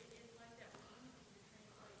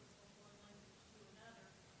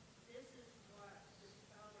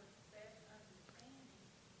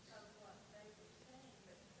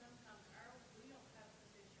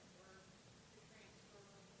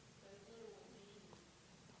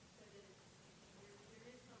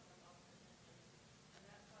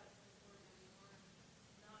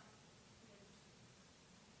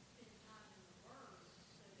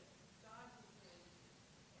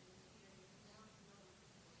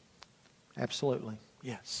 Absolutely,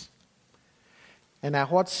 yes. And now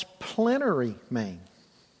what's plenary mean?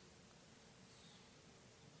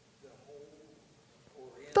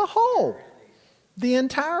 The whole. The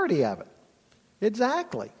entirety of it.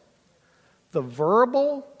 Exactly. The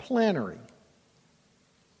verbal plenary.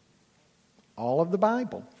 All of the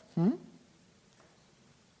Bible.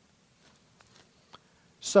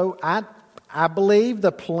 So I believe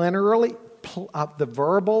the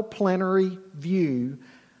verbal plenary view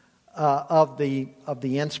of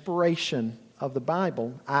the inspiration of the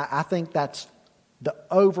Bible, I think that's the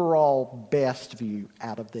overall best view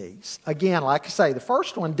out of these. Again, like I say, the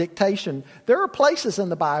first one, dictation, there are places in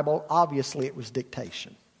the Bible, obviously it was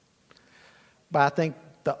dictation. But I think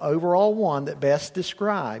the overall one that best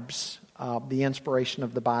describes the inspiration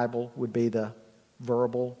of the Bible would be the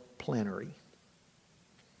verbal plenary.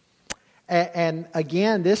 And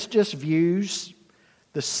again, this just views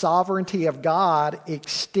the sovereignty of God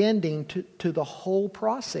extending to the whole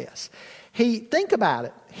process. Think about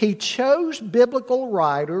it. He chose biblical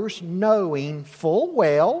writers knowing full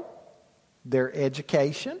well their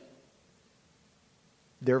education,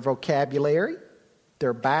 their vocabulary,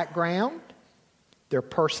 their background, their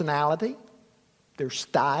personality, their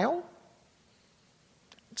style,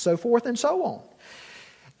 so forth and so on.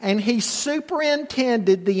 And he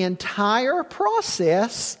superintended the entire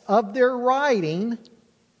process of their writing,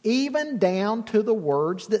 even down to the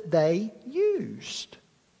words that they used,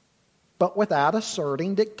 but without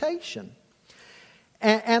asserting dictation.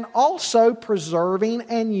 And also preserving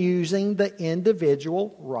and using the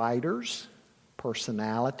individual writer's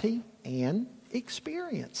personality and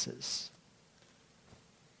experiences.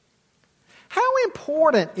 How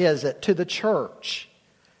important is it to the church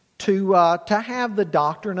to have the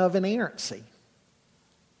doctrine of inerrancy?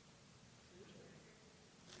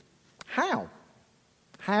 How?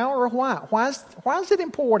 How or why? Why is it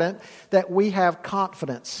important that we have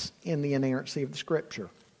confidence in the inerrancy of the Scripture?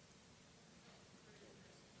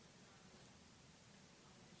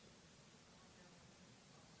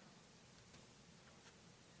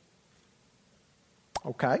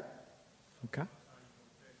 Okay. Okay.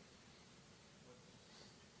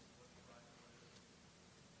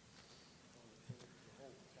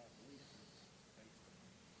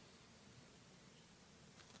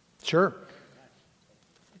 Sure.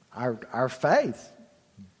 Our faith,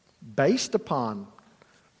 based upon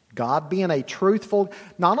God being a truthful,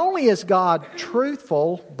 not only is God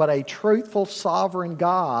truthful, but a truthful sovereign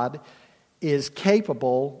God is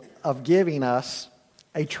capable of giving us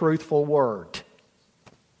a truthful word.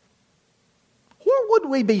 What would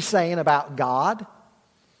we be saying about God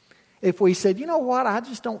if we said, you know what, I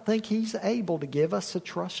just don't think He's able to give us a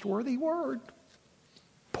trustworthy word?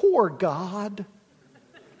 Poor God.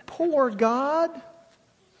 Poor God.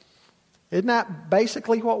 Isn't that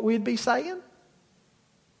basically what we'd be saying?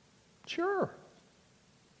 Sure.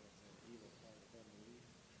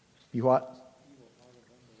 You what?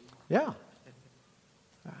 Yeah.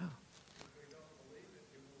 Wow.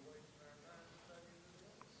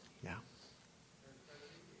 Yeah.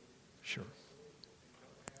 Sure.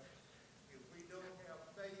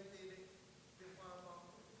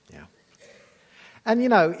 Yeah. And you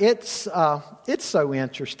know, it's so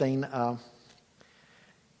interesting.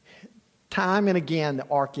 Time and again, the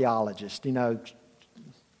archaeologists, you know,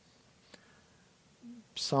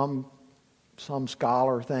 some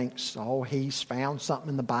scholar thinks, oh, he's found something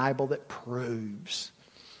in the Bible that proves.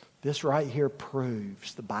 This right here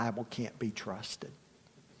proves the Bible can't be trusted.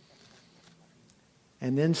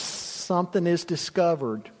 And then something is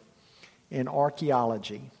discovered in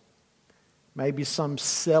archaeology. Maybe some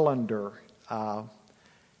cylinder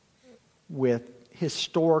with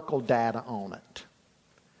historical data on it.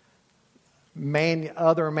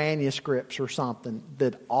 Other manuscripts or something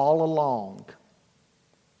that all along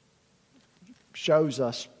shows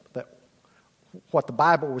us that what the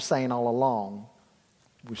Bible was saying all along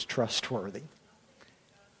was trustworthy.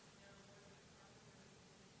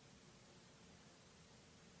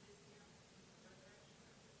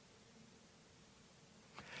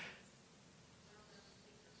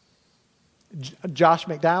 Josh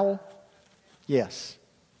McDowell? Yes.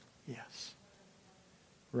 Yes.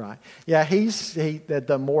 Right. Yeah, he's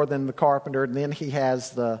the more than the carpenter, and then he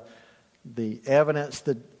has the evidence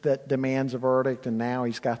that demands a verdict, and now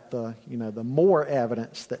he's got the more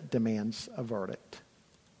evidence that demands a verdict.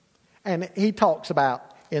 And he talks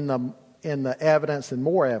about in the evidence and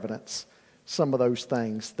more evidence some of those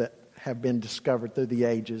things that have been discovered through the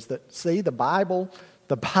ages. That see, the Bible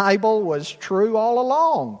was true all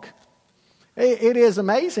along. It is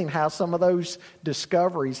amazing how some of those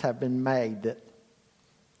discoveries have been made that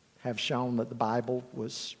have shown that the Bible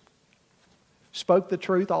spoke the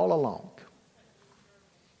truth all along.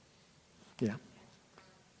 Yeah.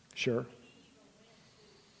 Sure.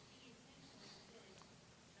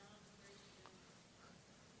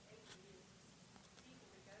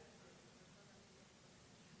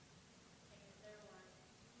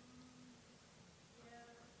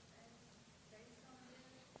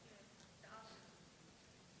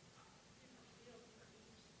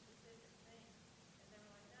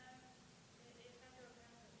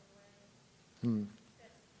 Hmm.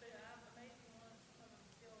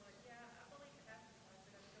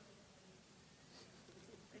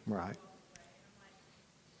 Right.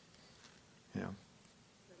 Yeah.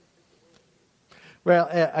 Well,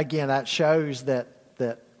 again, that shows that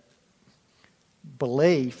that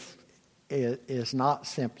belief is not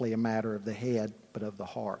simply a matter of the head, but of the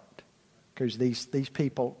heart. Because these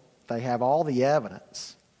people, they have all the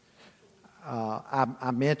evidence.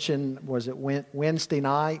 I mentioned, was it Wednesday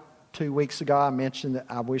night, 2 weeks ago, I mentioned that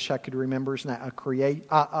I wish I could remember his name,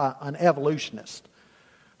 an evolutionist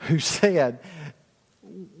who said,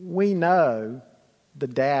 we know the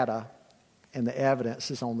data and the evidence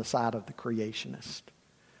is on the side of the creationist.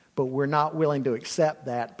 But we're not willing to accept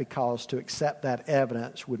that, because to accept that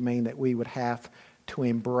evidence would mean that we would have to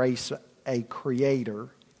embrace a creator,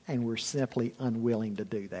 and we're simply unwilling to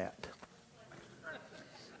do that.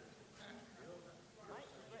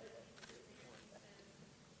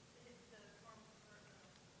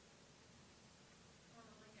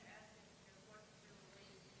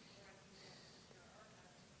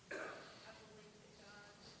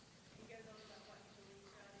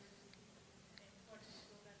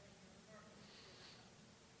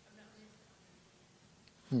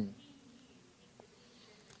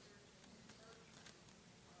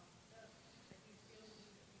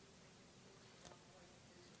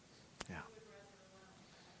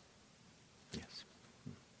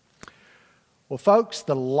 Well, folks,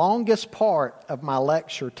 the longest part of my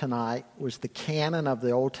lecture tonight was the canon of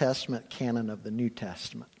the Old Testament, canon of the New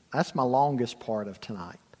Testament. That's my longest part of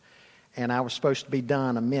tonight. And I was supposed to be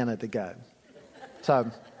done a minute ago. So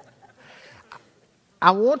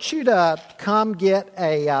I want you to come get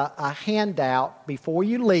a handout before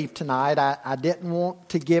you leave tonight. I didn't want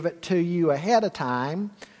to give it to you ahead of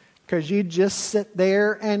time, because you'd just sit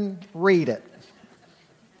there and read it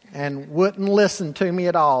and wouldn't listen to me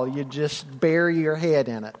at all. You'd just bury your head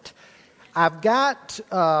in it.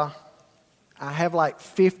 I have like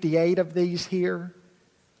 58 of these here.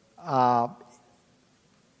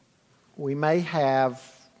 We may have,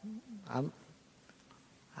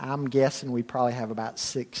 I'm guessing we probably have about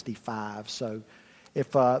 65. So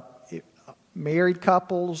if married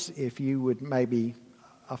couples, if you would maybe,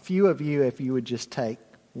 a few of you, if you would just take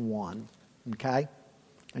one, okay?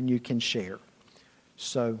 And you can share.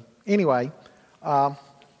 So anyway,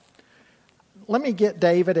 let me get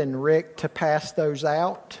David and Rick to pass those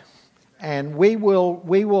out, and we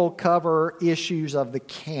will cover issues of the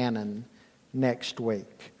canon next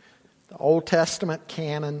week, the Old Testament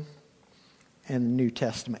canon and the New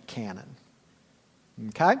Testament canon.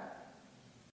 Okay?